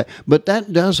 Okay, but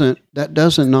that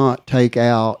doesn't not take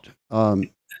out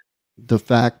the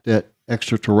fact that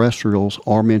extraterrestrials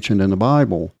are mentioned in the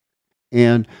Bible.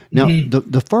 And now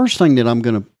the first thing that I'm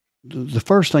going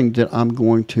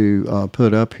to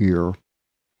put up here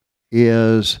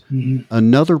is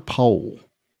another poll.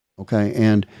 Okay,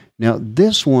 and now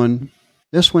this one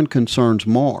concerns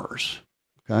Mars.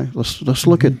 Okay, let's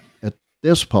look at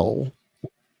this poll.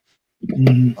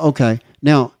 Okay,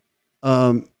 now,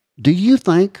 do you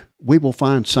think we will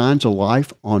find signs of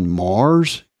life on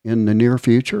Mars in the near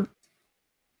future?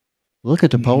 Look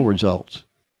at the poll results.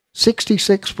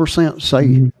 66%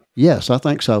 say yes, I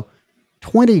think so.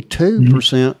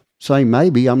 22% say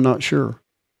maybe, I'm not sure.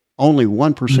 Only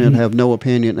 1% have no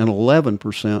opinion, and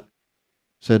 11%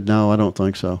 said no, I don't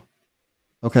think so.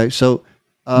 Okay, so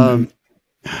you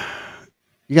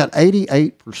got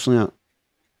 88%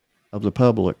 of the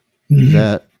public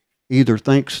that either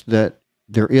thinks that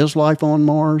there is life on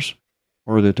Mars,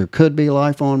 or that there could be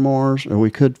life on Mars, or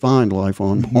we could find life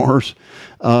on Mars.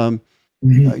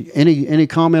 Any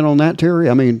comment on that, Terry?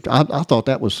 I mean, I thought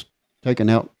that was taken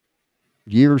out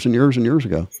years and years and years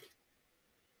ago.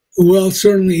 Well,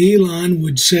 certainly Elon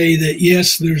would say that,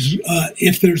 yes, there's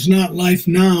if there's not life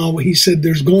now, he said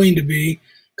there's going to be,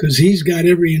 because he's got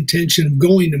every intention of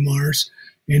going to Mars,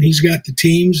 and he's got the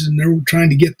teams, and they're trying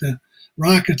to get the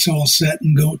rockets all set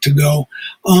and go.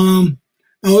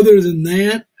 Other than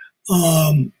that,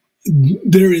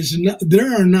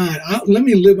 there are not. Let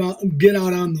me get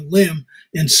out on the limb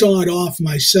and saw it off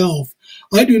myself.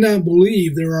 I do not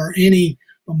believe there are any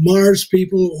Mars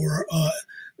people or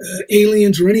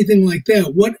aliens or anything like that.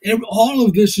 All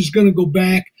of this is going to go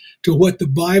back to what the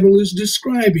Bible is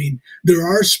describing. There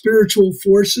are spiritual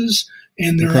forces,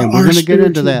 and there are. We're going to get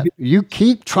into that. You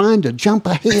keep trying to jump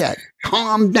ahead.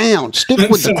 Calm down. Stick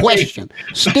with the question.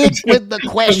 Stick with the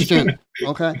question.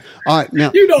 Okay. All right. Now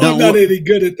you know I'm not any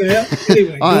good at that.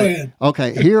 Anyway, go ahead.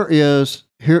 Okay.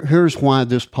 Here's why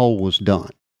this poll was done.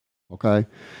 Okay.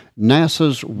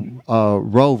 NASA's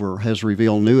rover has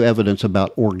revealed new evidence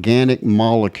about organic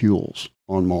molecules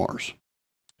on Mars.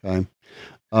 Okay.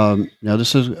 Now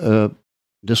this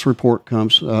report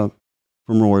comes from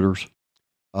Reuters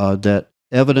that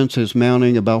evidence is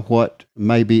mounting about what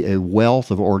may be a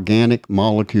wealth of organic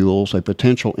molecules, a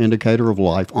potential indicator of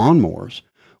life on Mars,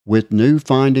 with new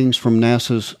findings from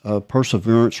NASA's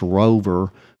Perseverance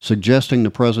rover suggesting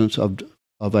the presence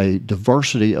of a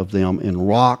diversity of them in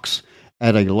rocks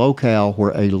at a locale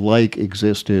where a lake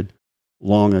existed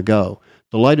long ago.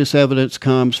 The latest evidence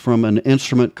comes from an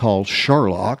instrument called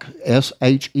Sherlock,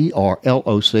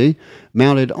 SHERLOC,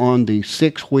 mounted on the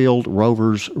six-wheeled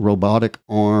rover's robotic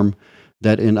arm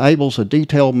that enables a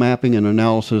detailed mapping and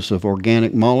analysis of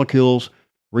organic molecules.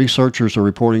 Researchers are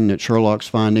reporting that Sherlock's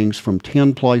findings from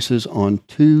 10 places on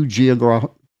two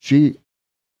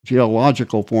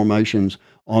geological formations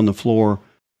on the floor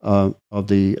of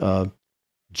the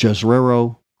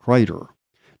Jezero crater.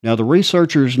 Now, the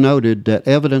researchers noted that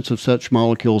evidence of such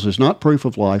molecules is not proof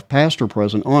of life, past or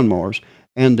present, on Mars,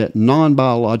 and that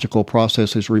non-biological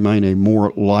processes remain a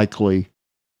more likely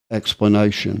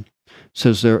explanation. It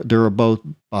says there are both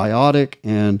biotic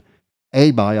and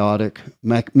abiotic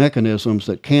mechanisms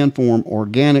that can form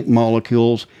organic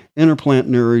molecules.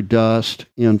 Interplanetary dust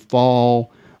in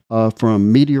fall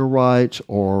from meteorites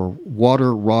or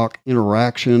water-rock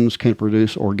interactions can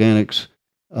produce organics.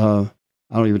 I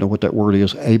don't even know what that word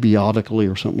is,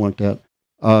 abiotically or something like that.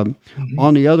 On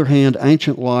the other hand,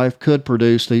 ancient life could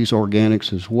produce these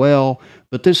organics as well,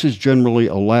 but this is generally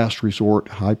a last resort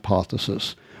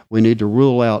hypothesis. We need to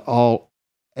rule out all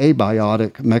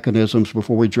abiotic mechanisms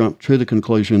before we jump to the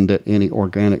conclusion that any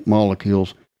organic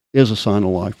molecules is a sign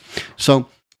of life. So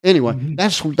anyway,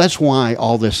 that's why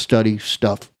all this study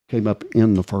stuff came up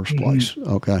in the first place.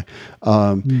 Okay.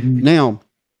 Now,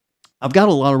 I've got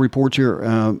a lot of reports here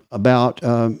about,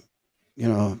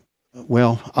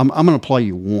 well, I'm going to play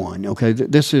you one. Okay.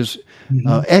 This is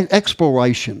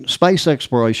exploration. Space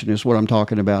exploration is what I'm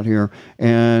talking about here.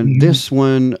 And this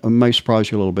one may surprise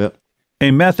you a little bit.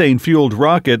 A methane-fueled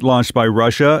rocket launched by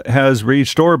Russia has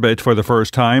reached orbit for the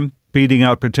first time, beating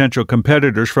out potential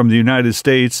competitors from the United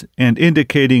States and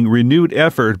indicating renewed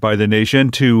effort by the nation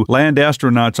to land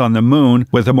astronauts on the moon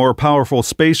with a more powerful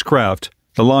spacecraft.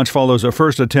 The launch follows a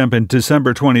first attempt in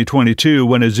December 2022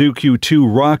 when a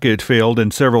Zhu-Q-2 rocket failed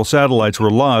and several satellites were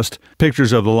lost.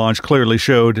 Pictures of the launch clearly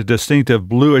showed a distinctive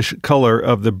bluish color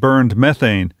of the burned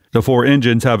methane. The four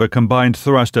engines have a combined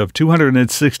thrust of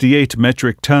 268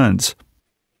 metric tons.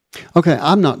 Okay,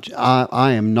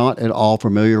 I am not at all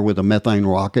familiar with a methane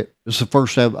rocket. This is the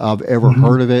first I've ever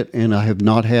heard of it, and I have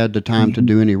not had the time to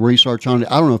do any research on it.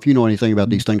 I don't know if you know anything about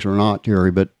these things or not,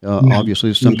 Terry, but obviously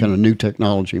it's some kind of new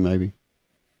technology maybe.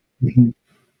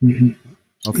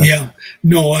 Okay. Yeah.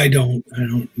 No, I don't.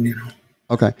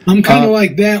 Okay. I'm kind of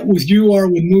like that with you are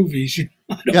with movies.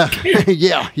 Yeah.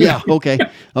 Okay.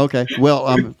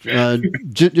 Well,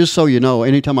 just so you know,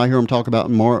 anytime I hear them talk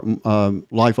about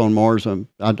life on Mars,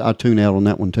 I tune out on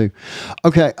that one too.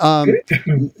 Okay.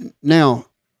 Now,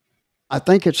 I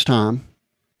think it's time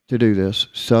to do this.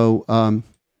 So,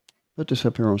 put this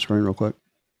up here on the screen real quick.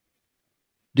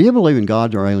 Do you believe in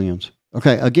gods or aliens?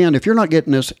 Okay, again, if you're not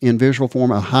getting this in visual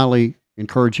form, I highly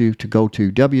encourage you to go to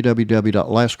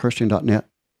www.lastchristian.net.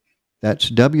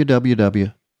 That's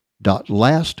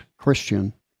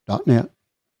www.lastchristian.net,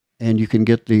 and you can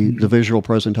get the visual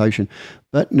presentation.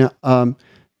 But now,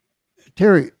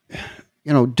 Terry,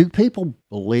 do people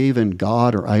believe in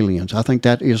God or aliens? I think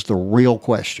that is the real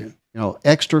question.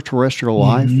 Extraterrestrial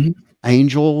life,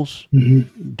 angels,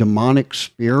 demonic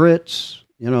spirits,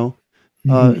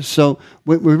 So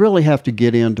we really have to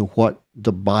get into what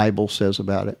the Bible says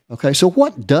about it. Okay, so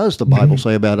what does the Bible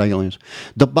say about aliens?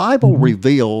 The Bible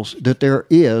reveals that there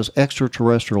is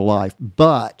extraterrestrial life,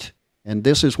 but, and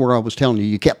this is where I was telling you,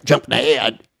 you kept jumping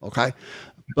ahead, okay?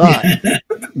 But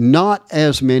not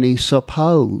as many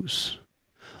suppose.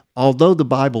 Although the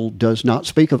Bible does not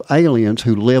speak of aliens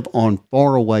who live on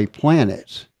faraway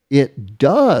planets, it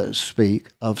does speak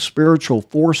of spiritual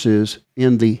forces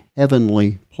in the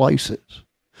heavenly places.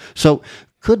 So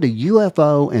could the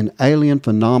UFO and alien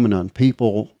phenomenon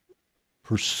people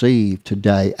perceive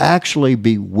today actually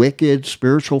be wicked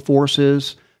spiritual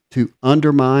forces to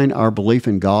undermine our belief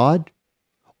in God?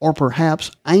 Or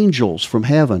perhaps angels from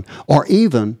heaven, or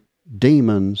even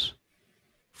demons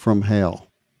from hell?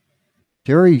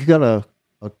 Terry, you got a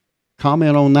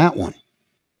comment on that one?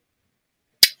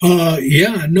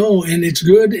 Yeah, no, and it's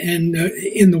good. And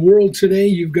in the world today,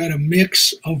 you've got a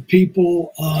mix of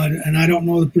people, and I don't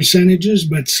know the percentages,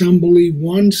 but some believe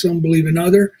one, some believe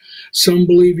another, some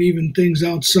believe even things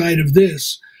outside of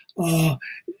this.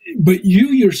 But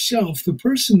you yourself, the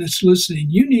person that's listening,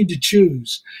 you need to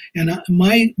choose. And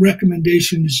my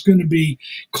recommendation is going to be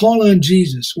call on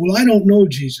Jesus. Well, I don't know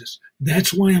Jesus.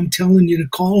 That's why I'm telling you to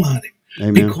call on him.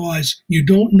 Amen. Because you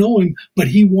don't know him, but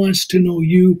he wants to know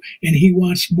you, and he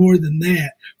wants more than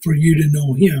that for you to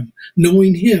know him.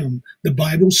 Knowing him, the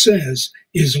Bible says,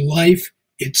 is life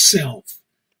itself.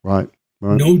 Right.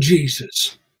 Know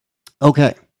Jesus.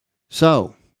 Okay.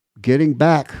 So, getting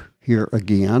back here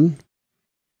again,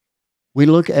 we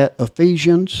look at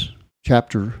Ephesians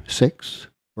chapter 6,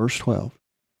 verse 12.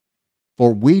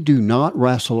 For we do not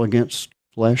wrestle against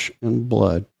flesh and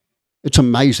blood. It's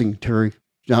amazing, Terry.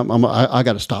 I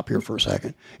got to stop here for a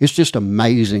second. It's just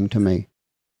amazing to me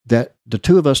that the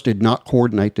two of us did not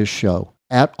coordinate this show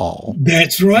at all.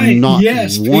 That's right. Not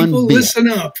yes, one people bit. Listen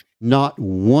up. Not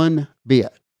one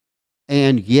bit.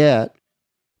 And yet,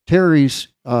 Terry's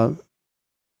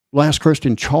Last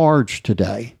Christian Charge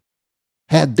today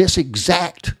had this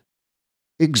exact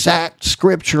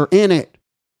scripture in it.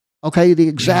 Okay, the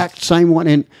exact same one.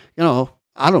 And,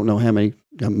 I don't know how many,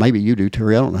 maybe you do,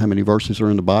 Terry. I don't know how many verses are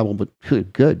in the Bible, but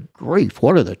good grief,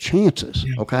 what are the chances?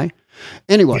 Yeah. Okay.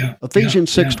 Anyway,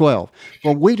 Ephesians 6:12.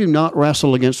 For we do not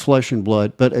wrestle against flesh and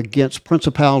blood, but against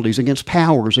principalities, against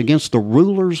powers, against the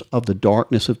rulers of the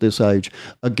darkness of this age,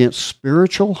 against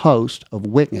spiritual hosts of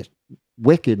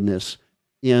wickedness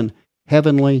in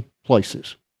heavenly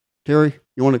places. Terry,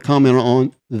 you want to comment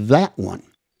on that one?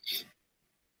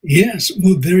 Yes.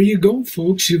 Well, there you go,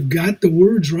 folks. You've got the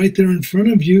words right there in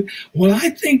front of you. Well, I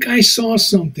think I saw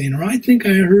something, or I think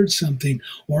I heard something,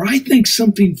 or I think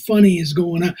something funny is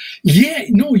going on. Yeah,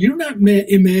 no, you're not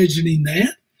imagining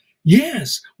that.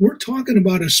 Yes, we're talking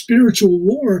about a spiritual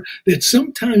war that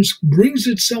sometimes brings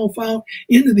itself out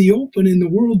into the open in the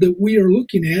world that we are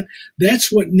looking at.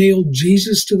 That's what nailed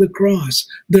Jesus to the cross.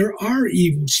 There are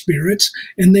evil spirits,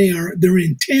 and their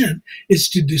intent is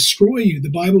to destroy you.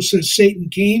 The Bible says Satan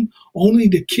came only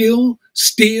to kill,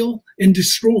 steal, and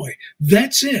destroy.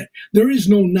 That's it. There is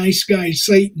no nice guy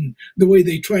Satan, the way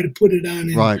they try to put it on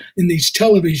in these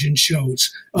television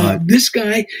shows. This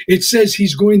guy, it says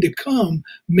he's going to come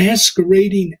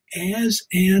masquerading as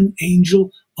an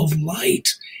angel of light.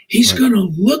 He's going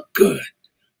to look good,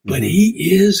 but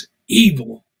he is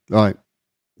evil. Right.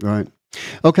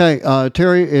 Okay,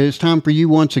 Terry, it's time for you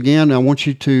once again. I want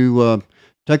you to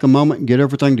take a moment and get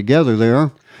everything together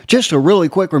there. Just a really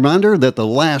quick reminder that the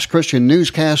Last Christian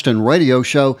newscast and radio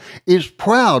show is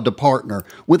proud to partner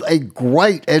with a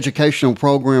great educational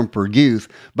program for youth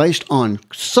based on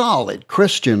solid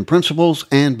Christian principles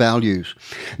and values.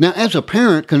 Now, as a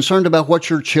parent concerned about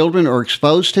what your children are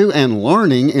exposed to and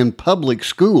learning in public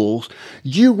schools,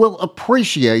 you will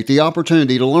appreciate the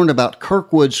opportunity to learn about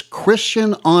Kirkwood's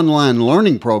Christian online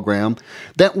learning program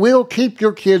that will keep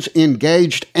your kids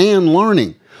engaged and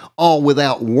learning, all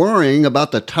without worrying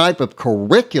about the type of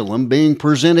curriculum being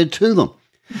presented to them.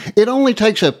 It only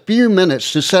takes a few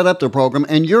minutes to set up the program,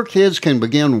 and your kids can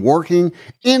begin working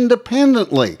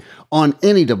independently on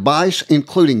any device,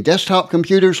 including desktop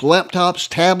computers, laptops,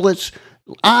 tablets,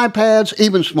 iPads,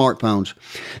 even smartphones.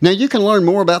 Now, you can learn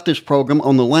more about this program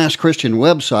on the Last Christian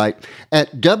website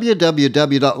at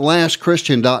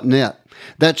www.lastchristian.net.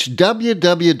 That's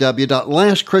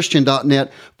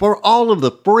www.lastchristian.net for all of the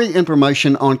free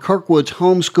information on Kirkwood's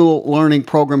homeschool learning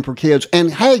program for kids.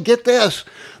 And hey, get this,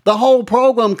 the whole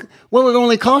program, well, it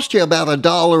only costs you about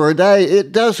 $1 a day.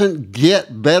 It doesn't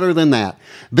get better than that.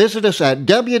 Visit us at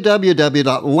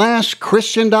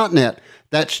www.lastchristian.net.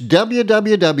 That's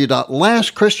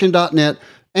www.lastchristian.net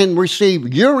and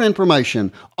receive your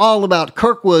information all about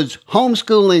Kirkwood's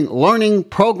homeschooling learning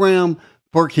program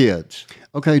for kids.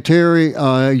 Okay, Terry,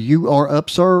 you are up,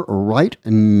 sir, right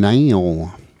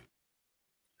now.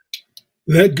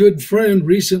 That good friend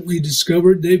recently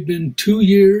discovered they've been 2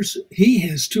 years. He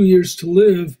has 2 years to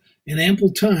live and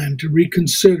ample time to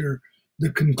reconsider the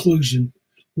conclusion.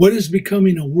 What is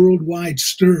becoming a worldwide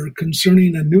stir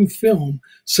concerning a new film,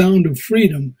 Sound of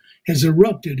Freedom, has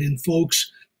erupted in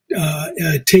folks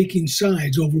taking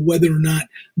sides over whether or not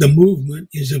the movement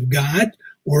is of God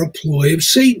or a ploy of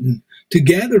Satan to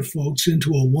gather folks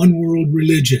into a one-world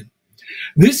religion.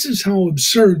 This is how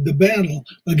absurd the battle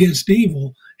against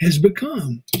evil has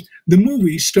become. The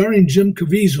movie, starring Jim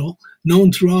Caviezel,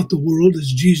 known throughout the world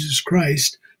as Jesus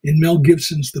Christ in Mel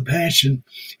Gibson's The Passion,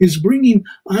 is bringing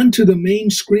onto the main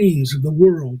screens of the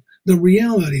world the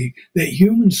reality that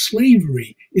human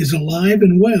slavery is alive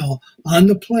and well on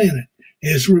the planet,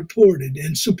 as reported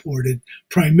and supported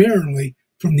primarily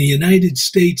from the United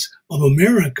States of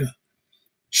America.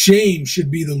 Shame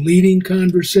should be the leading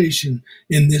conversation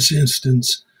in this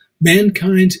instance.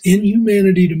 Mankind's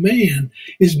inhumanity to man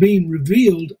is being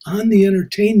revealed on the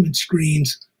entertainment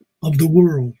screens of the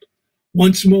world.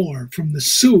 Once more, from the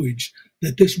sewage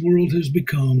that this world has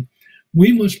become,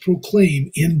 we must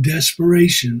proclaim in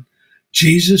desperation,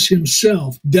 Jesus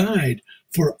himself died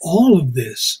for all of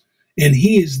this, and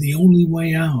he is the only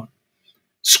way out.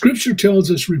 Scripture tells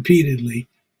us repeatedly,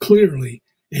 clearly,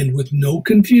 and with no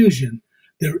confusion,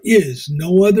 there is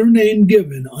no other name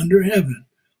given under heaven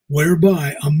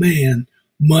whereby a man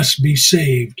must be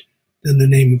saved than the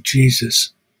name of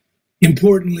Jesus.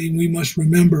 Importantly, we must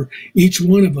remember each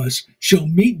one of us shall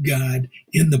meet God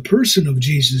in the person of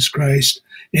Jesus Christ,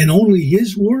 and only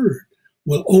his word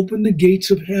will open the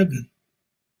gates of heaven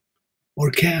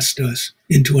or cast us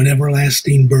into an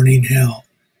everlasting burning hell.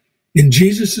 In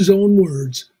Jesus' own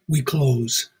words, we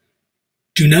close.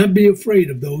 Do not be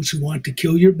afraid of those who want to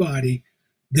kill your body.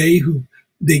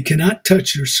 They cannot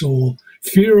touch your soul.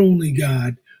 Fear only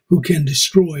God, who can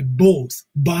destroy both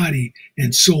body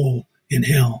and soul in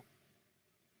hell.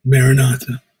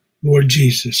 Maranatha, Lord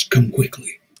Jesus, come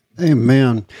quickly.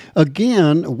 Amen.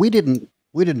 Again, we didn't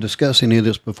discuss any of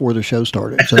this before the show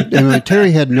started. So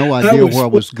Terry had no idea where I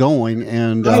was going,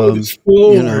 and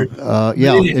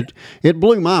it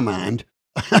blew my mind.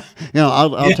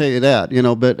 I'll tell you that.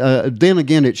 But then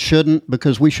again, it shouldn't,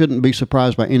 because we shouldn't be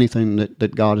surprised by anything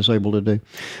that God is able to do,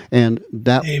 and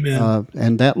that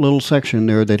and that little section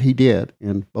there that he did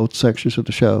in both sections of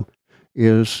the show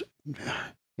is,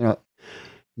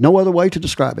 no other way to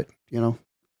describe it.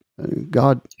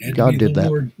 God did that.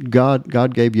 Lord.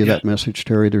 God gave you that message,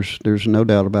 Terry. There's no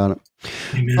doubt about it.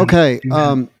 Amen. Okay,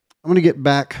 Amen. I'm going to get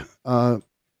back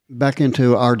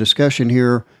into our discussion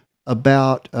here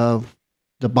about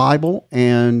the Bible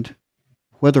and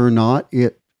whether or not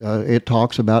it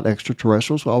talks about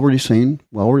extraterrestrials. We've already seen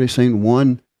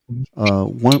one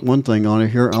thing on it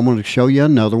here. I'm going to show you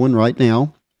another one right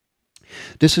now.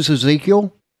 This is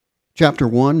Ezekiel chapter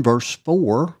 1, verse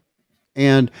 4.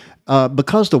 And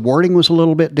because the wording was a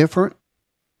little bit different,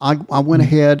 I went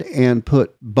ahead and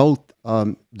put both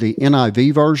the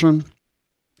NIV version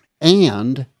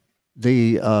and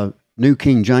the New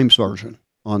King James Version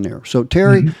on there. So,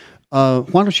 Terry, why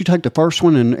don't you take the first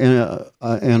one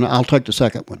and I'll take the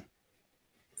second one.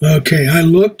 Okay, I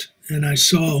looked and I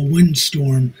saw a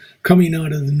windstorm coming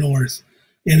out of the north,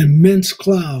 an immense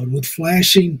cloud with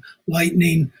flashing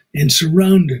lightning and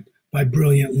surrounded by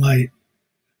brilliant light.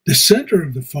 The center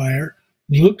of the fire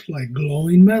looked like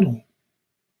glowing metal.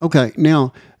 Okay,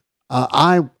 now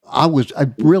I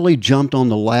really jumped on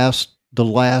the last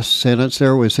sentence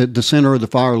there. Was it the center of the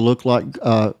fire looked like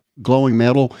glowing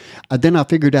metal? Then I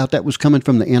figured out that was coming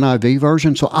from the NIV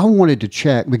version. So I wanted to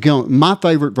check, because my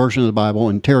favorite version of the Bible,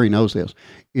 and Terry knows this,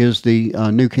 is the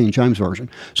New King James Version.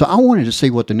 So I wanted to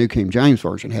see what the New King James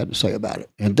Version had to say about it.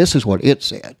 And this is what it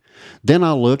said. Then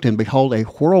I looked, and behold, a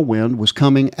whirlwind was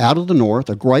coming out of the north.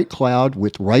 A great cloud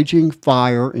with raging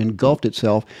fire engulfed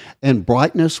itself, and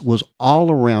brightness was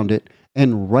all around it,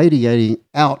 and radiating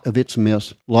out of its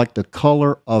midst like the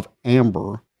color of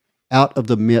amber out of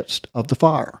the midst of the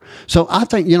fire. So I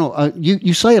think,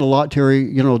 you say it a lot,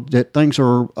 Terry, that things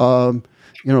are,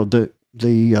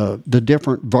 the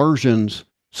different versions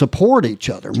support each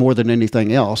other more than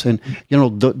anything else. And,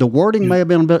 the wording may have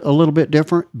been a little bit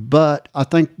different, but I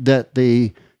think that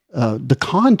the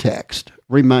context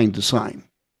remained the same,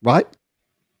 right?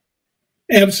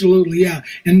 Absolutely, yeah.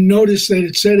 And notice that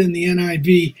it said in the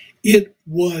NIV, it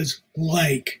was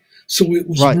like. So it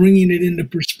was bringing it into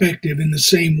perspective in the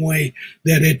same way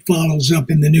that it follows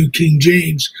up in the New King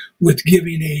James with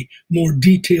giving a more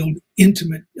detailed,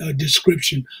 intimate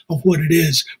description of what it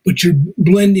is. But you're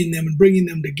blending them and bringing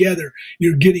them together.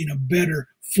 You're getting a better,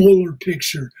 fuller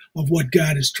picture of what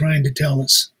God is trying to tell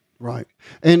us. Right.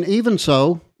 And even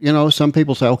so, some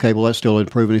people say, okay, well, that still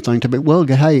didn't prove anything to me. Well,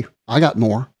 hey, I got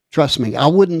more. Trust me. I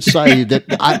wouldn't say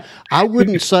that I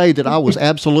wouldn't say that I was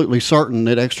absolutely certain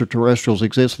that extraterrestrials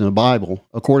exist in the Bible,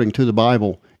 according to the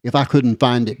Bible, if I couldn't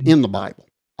find it in the Bible.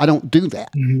 I don't do that.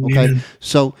 Okay. Amen.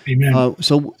 So,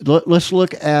 let's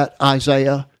look at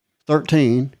Isaiah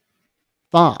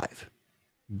 13:5.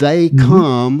 They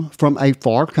come from a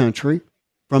far country,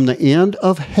 from the end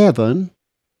of heaven,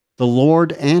 the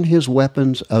Lord and his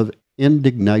weapons of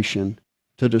indignation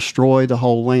to destroy the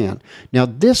whole land. Now,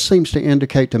 this seems to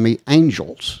indicate to me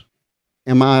angels.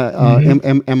 Am I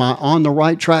am I on the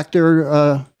right track there,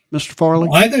 Mr. Farley?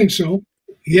 I think so.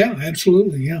 Yeah,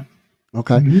 absolutely. Yeah.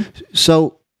 Okay.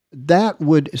 So that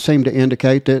would seem to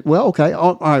indicate that, well, okay,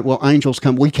 all right, well, angels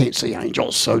come. We can't see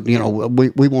angels, so we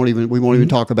won't even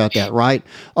talk about that, right?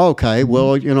 Okay,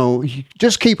 well,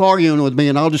 just keep arguing with me,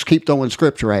 and I'll just keep throwing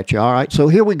scripture at you. All right. So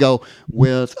here we go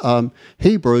with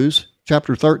Hebrews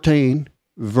chapter 13,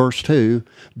 verse 2.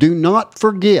 Do not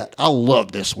forget. I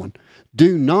love this one.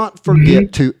 Do not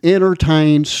forget to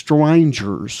entertain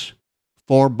strangers,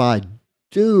 for by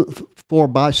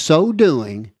so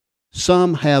doing,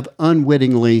 some have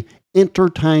unwittingly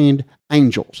entertained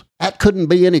angels. That couldn't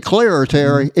be any clearer,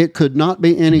 Terry. It could not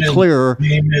be any clearer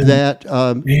that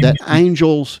that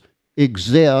angels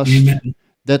exist,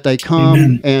 that they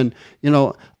come. And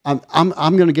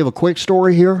I'm going to give a quick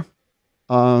story here.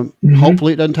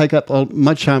 Hopefully, it doesn't take up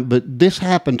much time. But this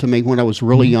happened to me when I was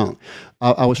really young.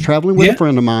 I was traveling with a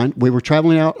friend of mine. We were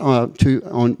traveling out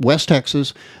on West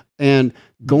Texas, and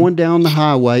going down the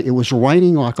highway. It was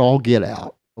raining like all get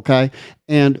out. Okay.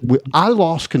 And I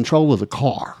lost control of the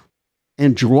car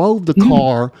and drove the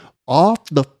car off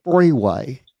the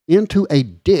freeway into a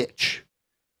ditch.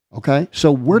 Okay.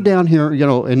 So we're down here,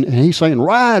 and he's saying,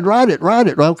 ride it.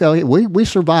 Okay. We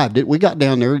survived it. We got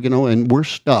down there, and we're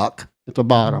stuck at the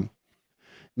bottom.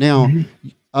 Now,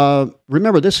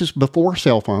 remember, this is before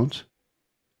cell phones.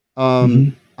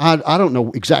 I don't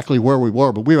know exactly where we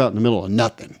were, but we were out in the middle of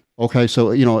nothing. Okay, so,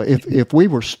 if we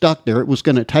were stuck there, it was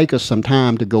going to take us some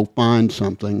time to go find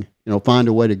something, find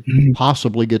a way to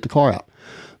possibly get the car out.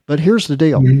 But here's the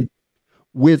deal.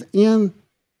 Within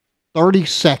 30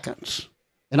 seconds,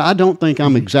 and I don't think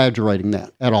I'm exaggerating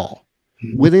that at all,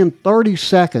 within 30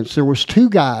 seconds, there was two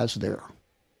guys there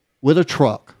with a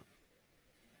truck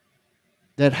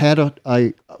that had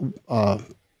a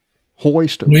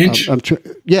hoist. Winch? A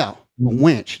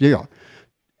winch, yeah.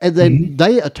 And then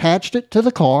they attached it to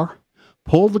the car,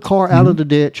 pulled the car out of the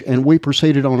ditch, and we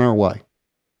proceeded on our way.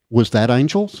 Was that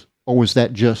angels, or was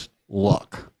that just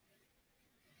luck?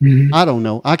 I don't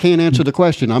know. I can't answer the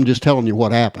question. I'm just telling you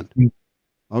what happened.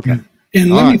 Okay.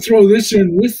 And let me throw this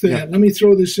in with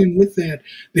that.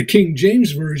 The King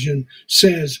James Version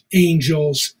says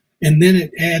angels, and then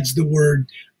it adds the word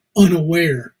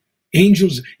unaware.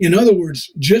 Angels, in other words,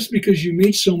 just because you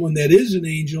meet someone that is an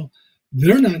angel,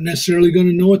 they're not necessarily going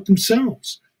to know it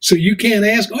themselves. So you can't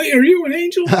ask, "Oh, are you an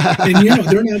angel?" And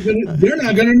they're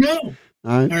not going to know.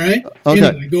 All right. Okay.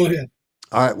 Anyway, go ahead.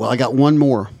 All right. Well, I got one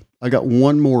more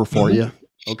for you.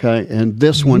 Okay. And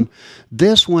this one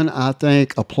I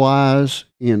think applies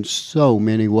in so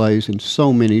many ways, in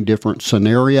so many different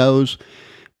scenarios.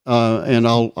 And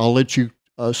I'll let you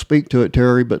speak to it,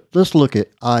 Terry. But let's look at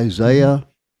Isaiah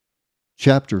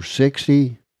chapter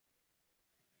 60,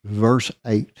 verse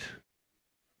 8.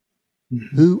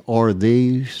 Who are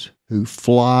these who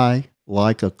fly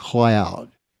like a cloud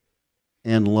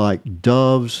and like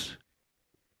doves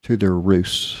to their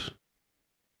roosts?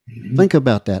 Think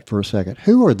about that for a second.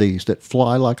 Who are these that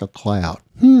fly like a cloud?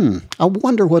 I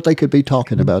wonder what they could be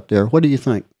talking about there. What do you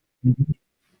think?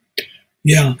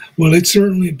 Yeah, well, it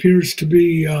certainly appears to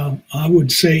be, I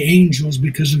would say, angels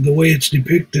because of the way it's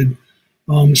depicted.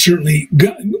 Certainly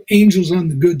angels on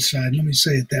the good side, let me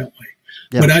say it that way.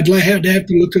 Yeah. But I'd have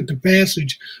to look at the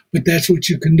passage, but that's what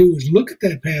you can do is look at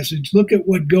that passage, look at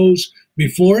what goes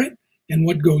before it and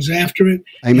what goes after it.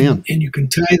 Amen. And you can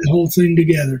tie the whole thing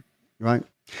together. Right.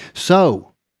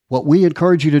 So what we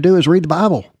encourage you to do is read the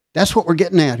Bible. That's what we're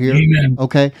getting at here. Amen.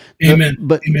 Okay. Amen.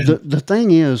 But the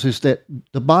thing is that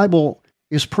the Bible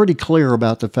is pretty clear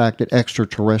about the fact that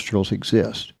extraterrestrials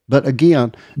exist. But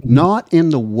again, not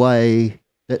in the way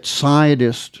that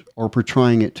scientists are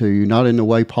portraying it to you, not in the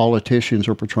way politicians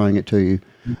are portraying it to you,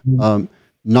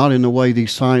 not in the way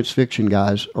these science fiction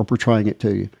guys are portraying it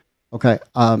to you. Okay.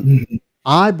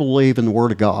 I believe in the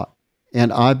Word of God,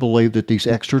 and I believe that these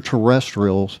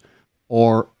extraterrestrials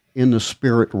are in the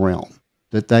spirit realm,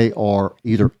 that they are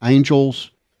either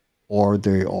angels or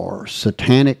they are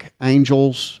satanic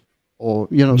angels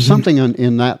or something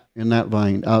in that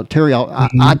vein. Terry,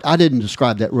 I didn't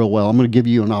describe that real well. I'm going to give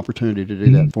you an opportunity to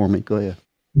do that for me. Go ahead.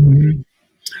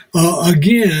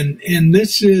 Again, and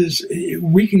this is,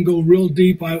 we can go real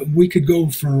deep. We could go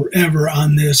forever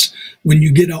on this when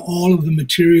you get all of the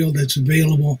material that's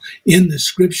available in the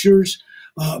scriptures.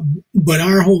 But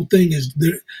our whole thing is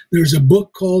there's a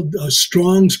book called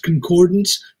Strong's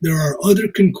Concordance. There are other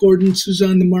concordances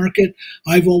on the market.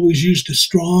 I've always used a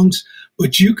Strong's,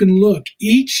 but you can look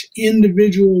each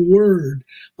individual word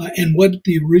and what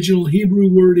the original Hebrew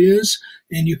word is,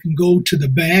 and you can go to the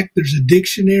back. There's a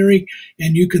dictionary,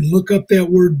 and you can look up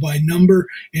that word by number,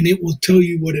 and it will tell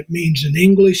you what it means in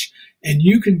English. And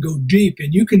you can go deep,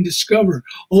 and you can discover,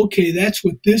 okay, that's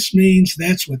what this means,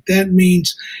 that's what that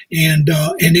means, and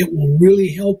it will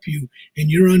really help you in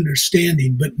your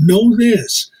understanding. But know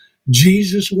this: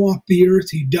 Jesus walked the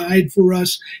earth. He died for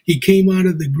us. He came out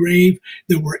of the grave.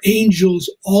 There were angels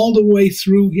all the way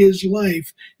through his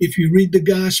life. If you read the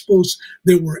Gospels,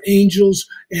 there were angels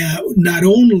not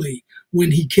only when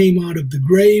he came out of the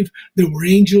grave, there were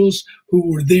angels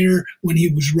who were there when he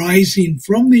was rising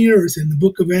from the earth. In the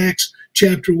book of Acts,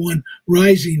 chapter 1,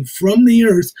 rising from the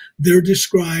earth, they're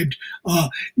described.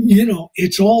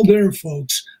 It's all there,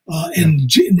 folks.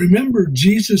 Remember,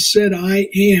 Jesus said, I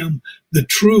am the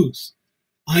truth.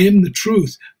 I am the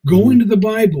truth. Go into the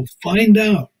Bible, find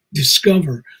out,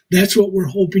 discover. That's what we're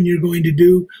hoping you're going to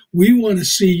do. We want to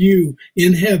see you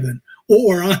in heaven,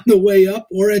 or on the way up,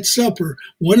 or at supper,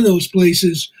 one of those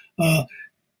places,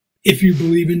 if you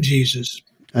believe in Jesus.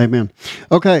 Amen.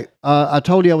 Okay, I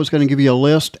told you I was going to give you a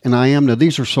list, and I am. Now,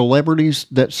 these are celebrities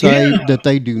that say that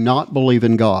they do not believe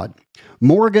in God.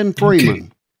 Morgan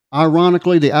Freeman,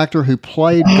 ironically, the actor who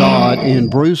played God in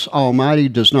Bruce Almighty,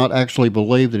 does not actually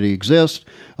believe that he exists.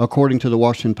 According to the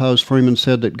Washington Post, Freeman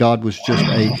said that God was just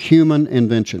a human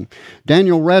invention.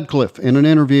 Daniel Radcliffe, in an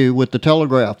interview with The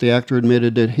Telegraph, the actor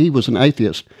admitted that he was an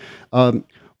atheist.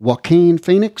 Joaquin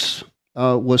Phoenix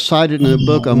was cited in the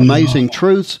book Amazing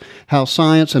Truths, How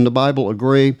Science and the Bible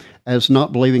Agree, as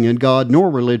not believing in God, nor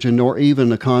religion, nor even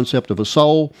the concept of a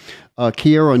soul.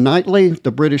 Keira Knightley,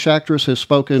 the British actress, has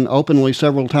spoken openly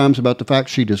several times about the fact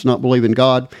she does not believe in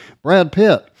God. Brad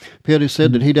Pitt has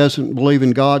said that he doesn't believe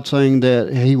in God, saying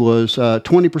that he was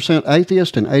 20%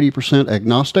 atheist and 80%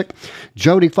 agnostic.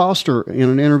 Jodie Foster, in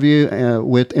an interview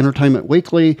with Entertainment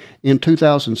Weekly in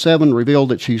 2007, revealed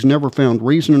that she's never found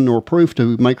reason nor proof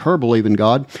to make her believe in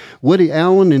God. Woody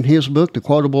Allen, in his book, The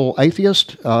Quotable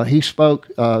Atheist, he spoke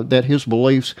that his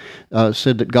beliefs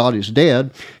said that God is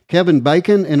dead. Kevin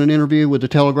Bacon, in an interview with The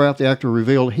Telegraph, the actor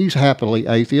revealed he's happily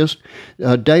atheist.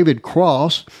 David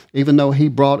Cross, even though he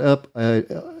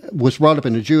was brought up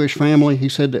in a Jewish family, he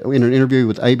said that in an interview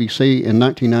with ABC in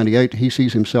 1998, he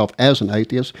sees himself as an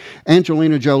atheist.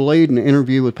 Angelina Jolie, in an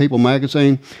interview with People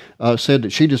magazine, said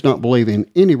that she does not believe in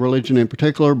any religion in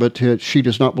particular, but she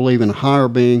does not believe in a higher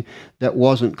being that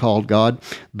wasn't called God.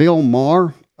 Bill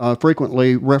Maher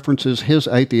frequently references his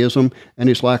atheism and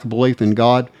his lack of belief in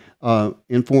God.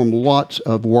 Informed lots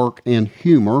of work and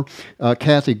humor.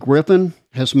 Kathy Griffin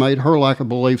has made her lack of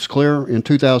beliefs clear. In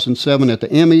 2007 at the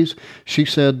Emmys, she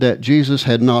said that Jesus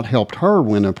had not helped her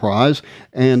win a prize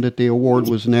and that the award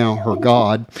was now her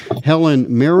God. Helen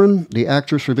Mirren, the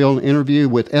actress, revealed in an interview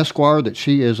with Esquire that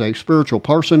she is a spiritual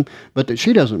person, but that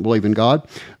she doesn't believe in God.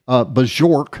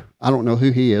 Bjork, I don't know who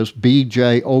he is,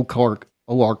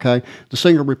 B-J-O-R-K, the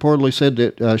singer reportedly said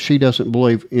that she doesn't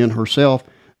believe in herself,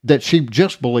 that she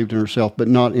just believed in herself, but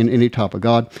not in any type of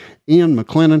God. Ian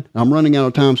McLennan, I'm running out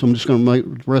of time, so I'm just going to make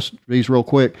the rest of these real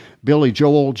quick. Billy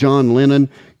Joel, John Lennon,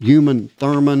 Eamon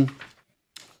Thurman.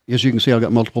 As you can see, I've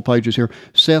got multiple pages here.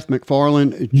 Seth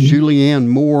MacFarlane, Julianne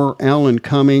Moore, Alan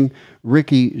Cumming,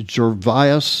 Ricky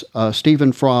Gervais,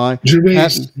 Stephen Fry,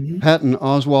 Patton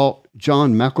Oswalt,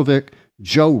 John Malkovich,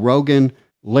 Joe Rogan,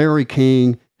 Larry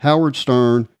King, Howard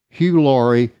Stern, Hugh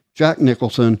Laurie, Jack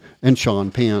Nicholson, and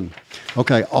Sean Penn.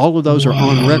 Okay, all of those are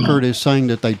on record as saying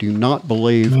that they do not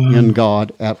believe in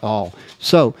God at all.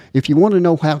 So, if you want to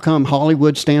know how come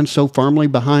Hollywood stands so firmly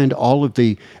behind all of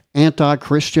the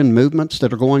anti-Christian movements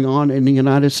that are going on in the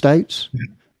United States,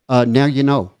 now you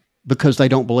know, because they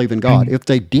don't believe in God. If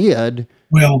they did,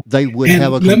 they would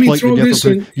have a completely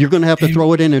different... You're going to have to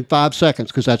throw it in 5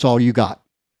 seconds because that's all you got.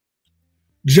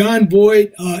 John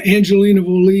Voight, Angelina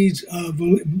Jolie,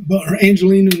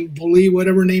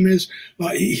 whatever her name is,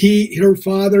 her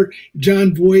father,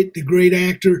 John Voight, the great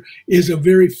actor, is a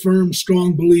very firm,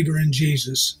 strong believer in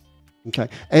Jesus. Okay.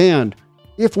 And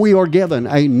if we are given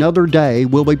another day,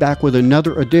 we'll be back with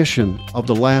another edition of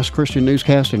the Last Christian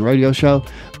Newscast and Radio Show.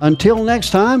 Until next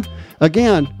time,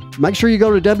 again, Make sure you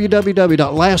go to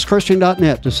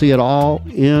www.lastchristian.net to see it all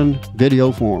in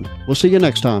video form. We'll see you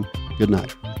next time. Good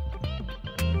night.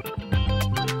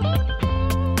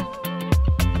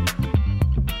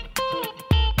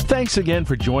 Thanks again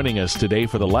for joining us today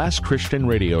for the Last Christian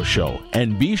Radio Show.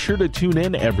 And be sure to tune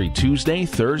in every Tuesday,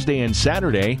 Thursday, and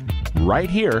Saturday right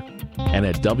here and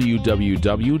at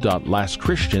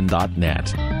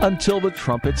www.lastchristian.net. Until the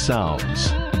trumpet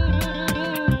sounds.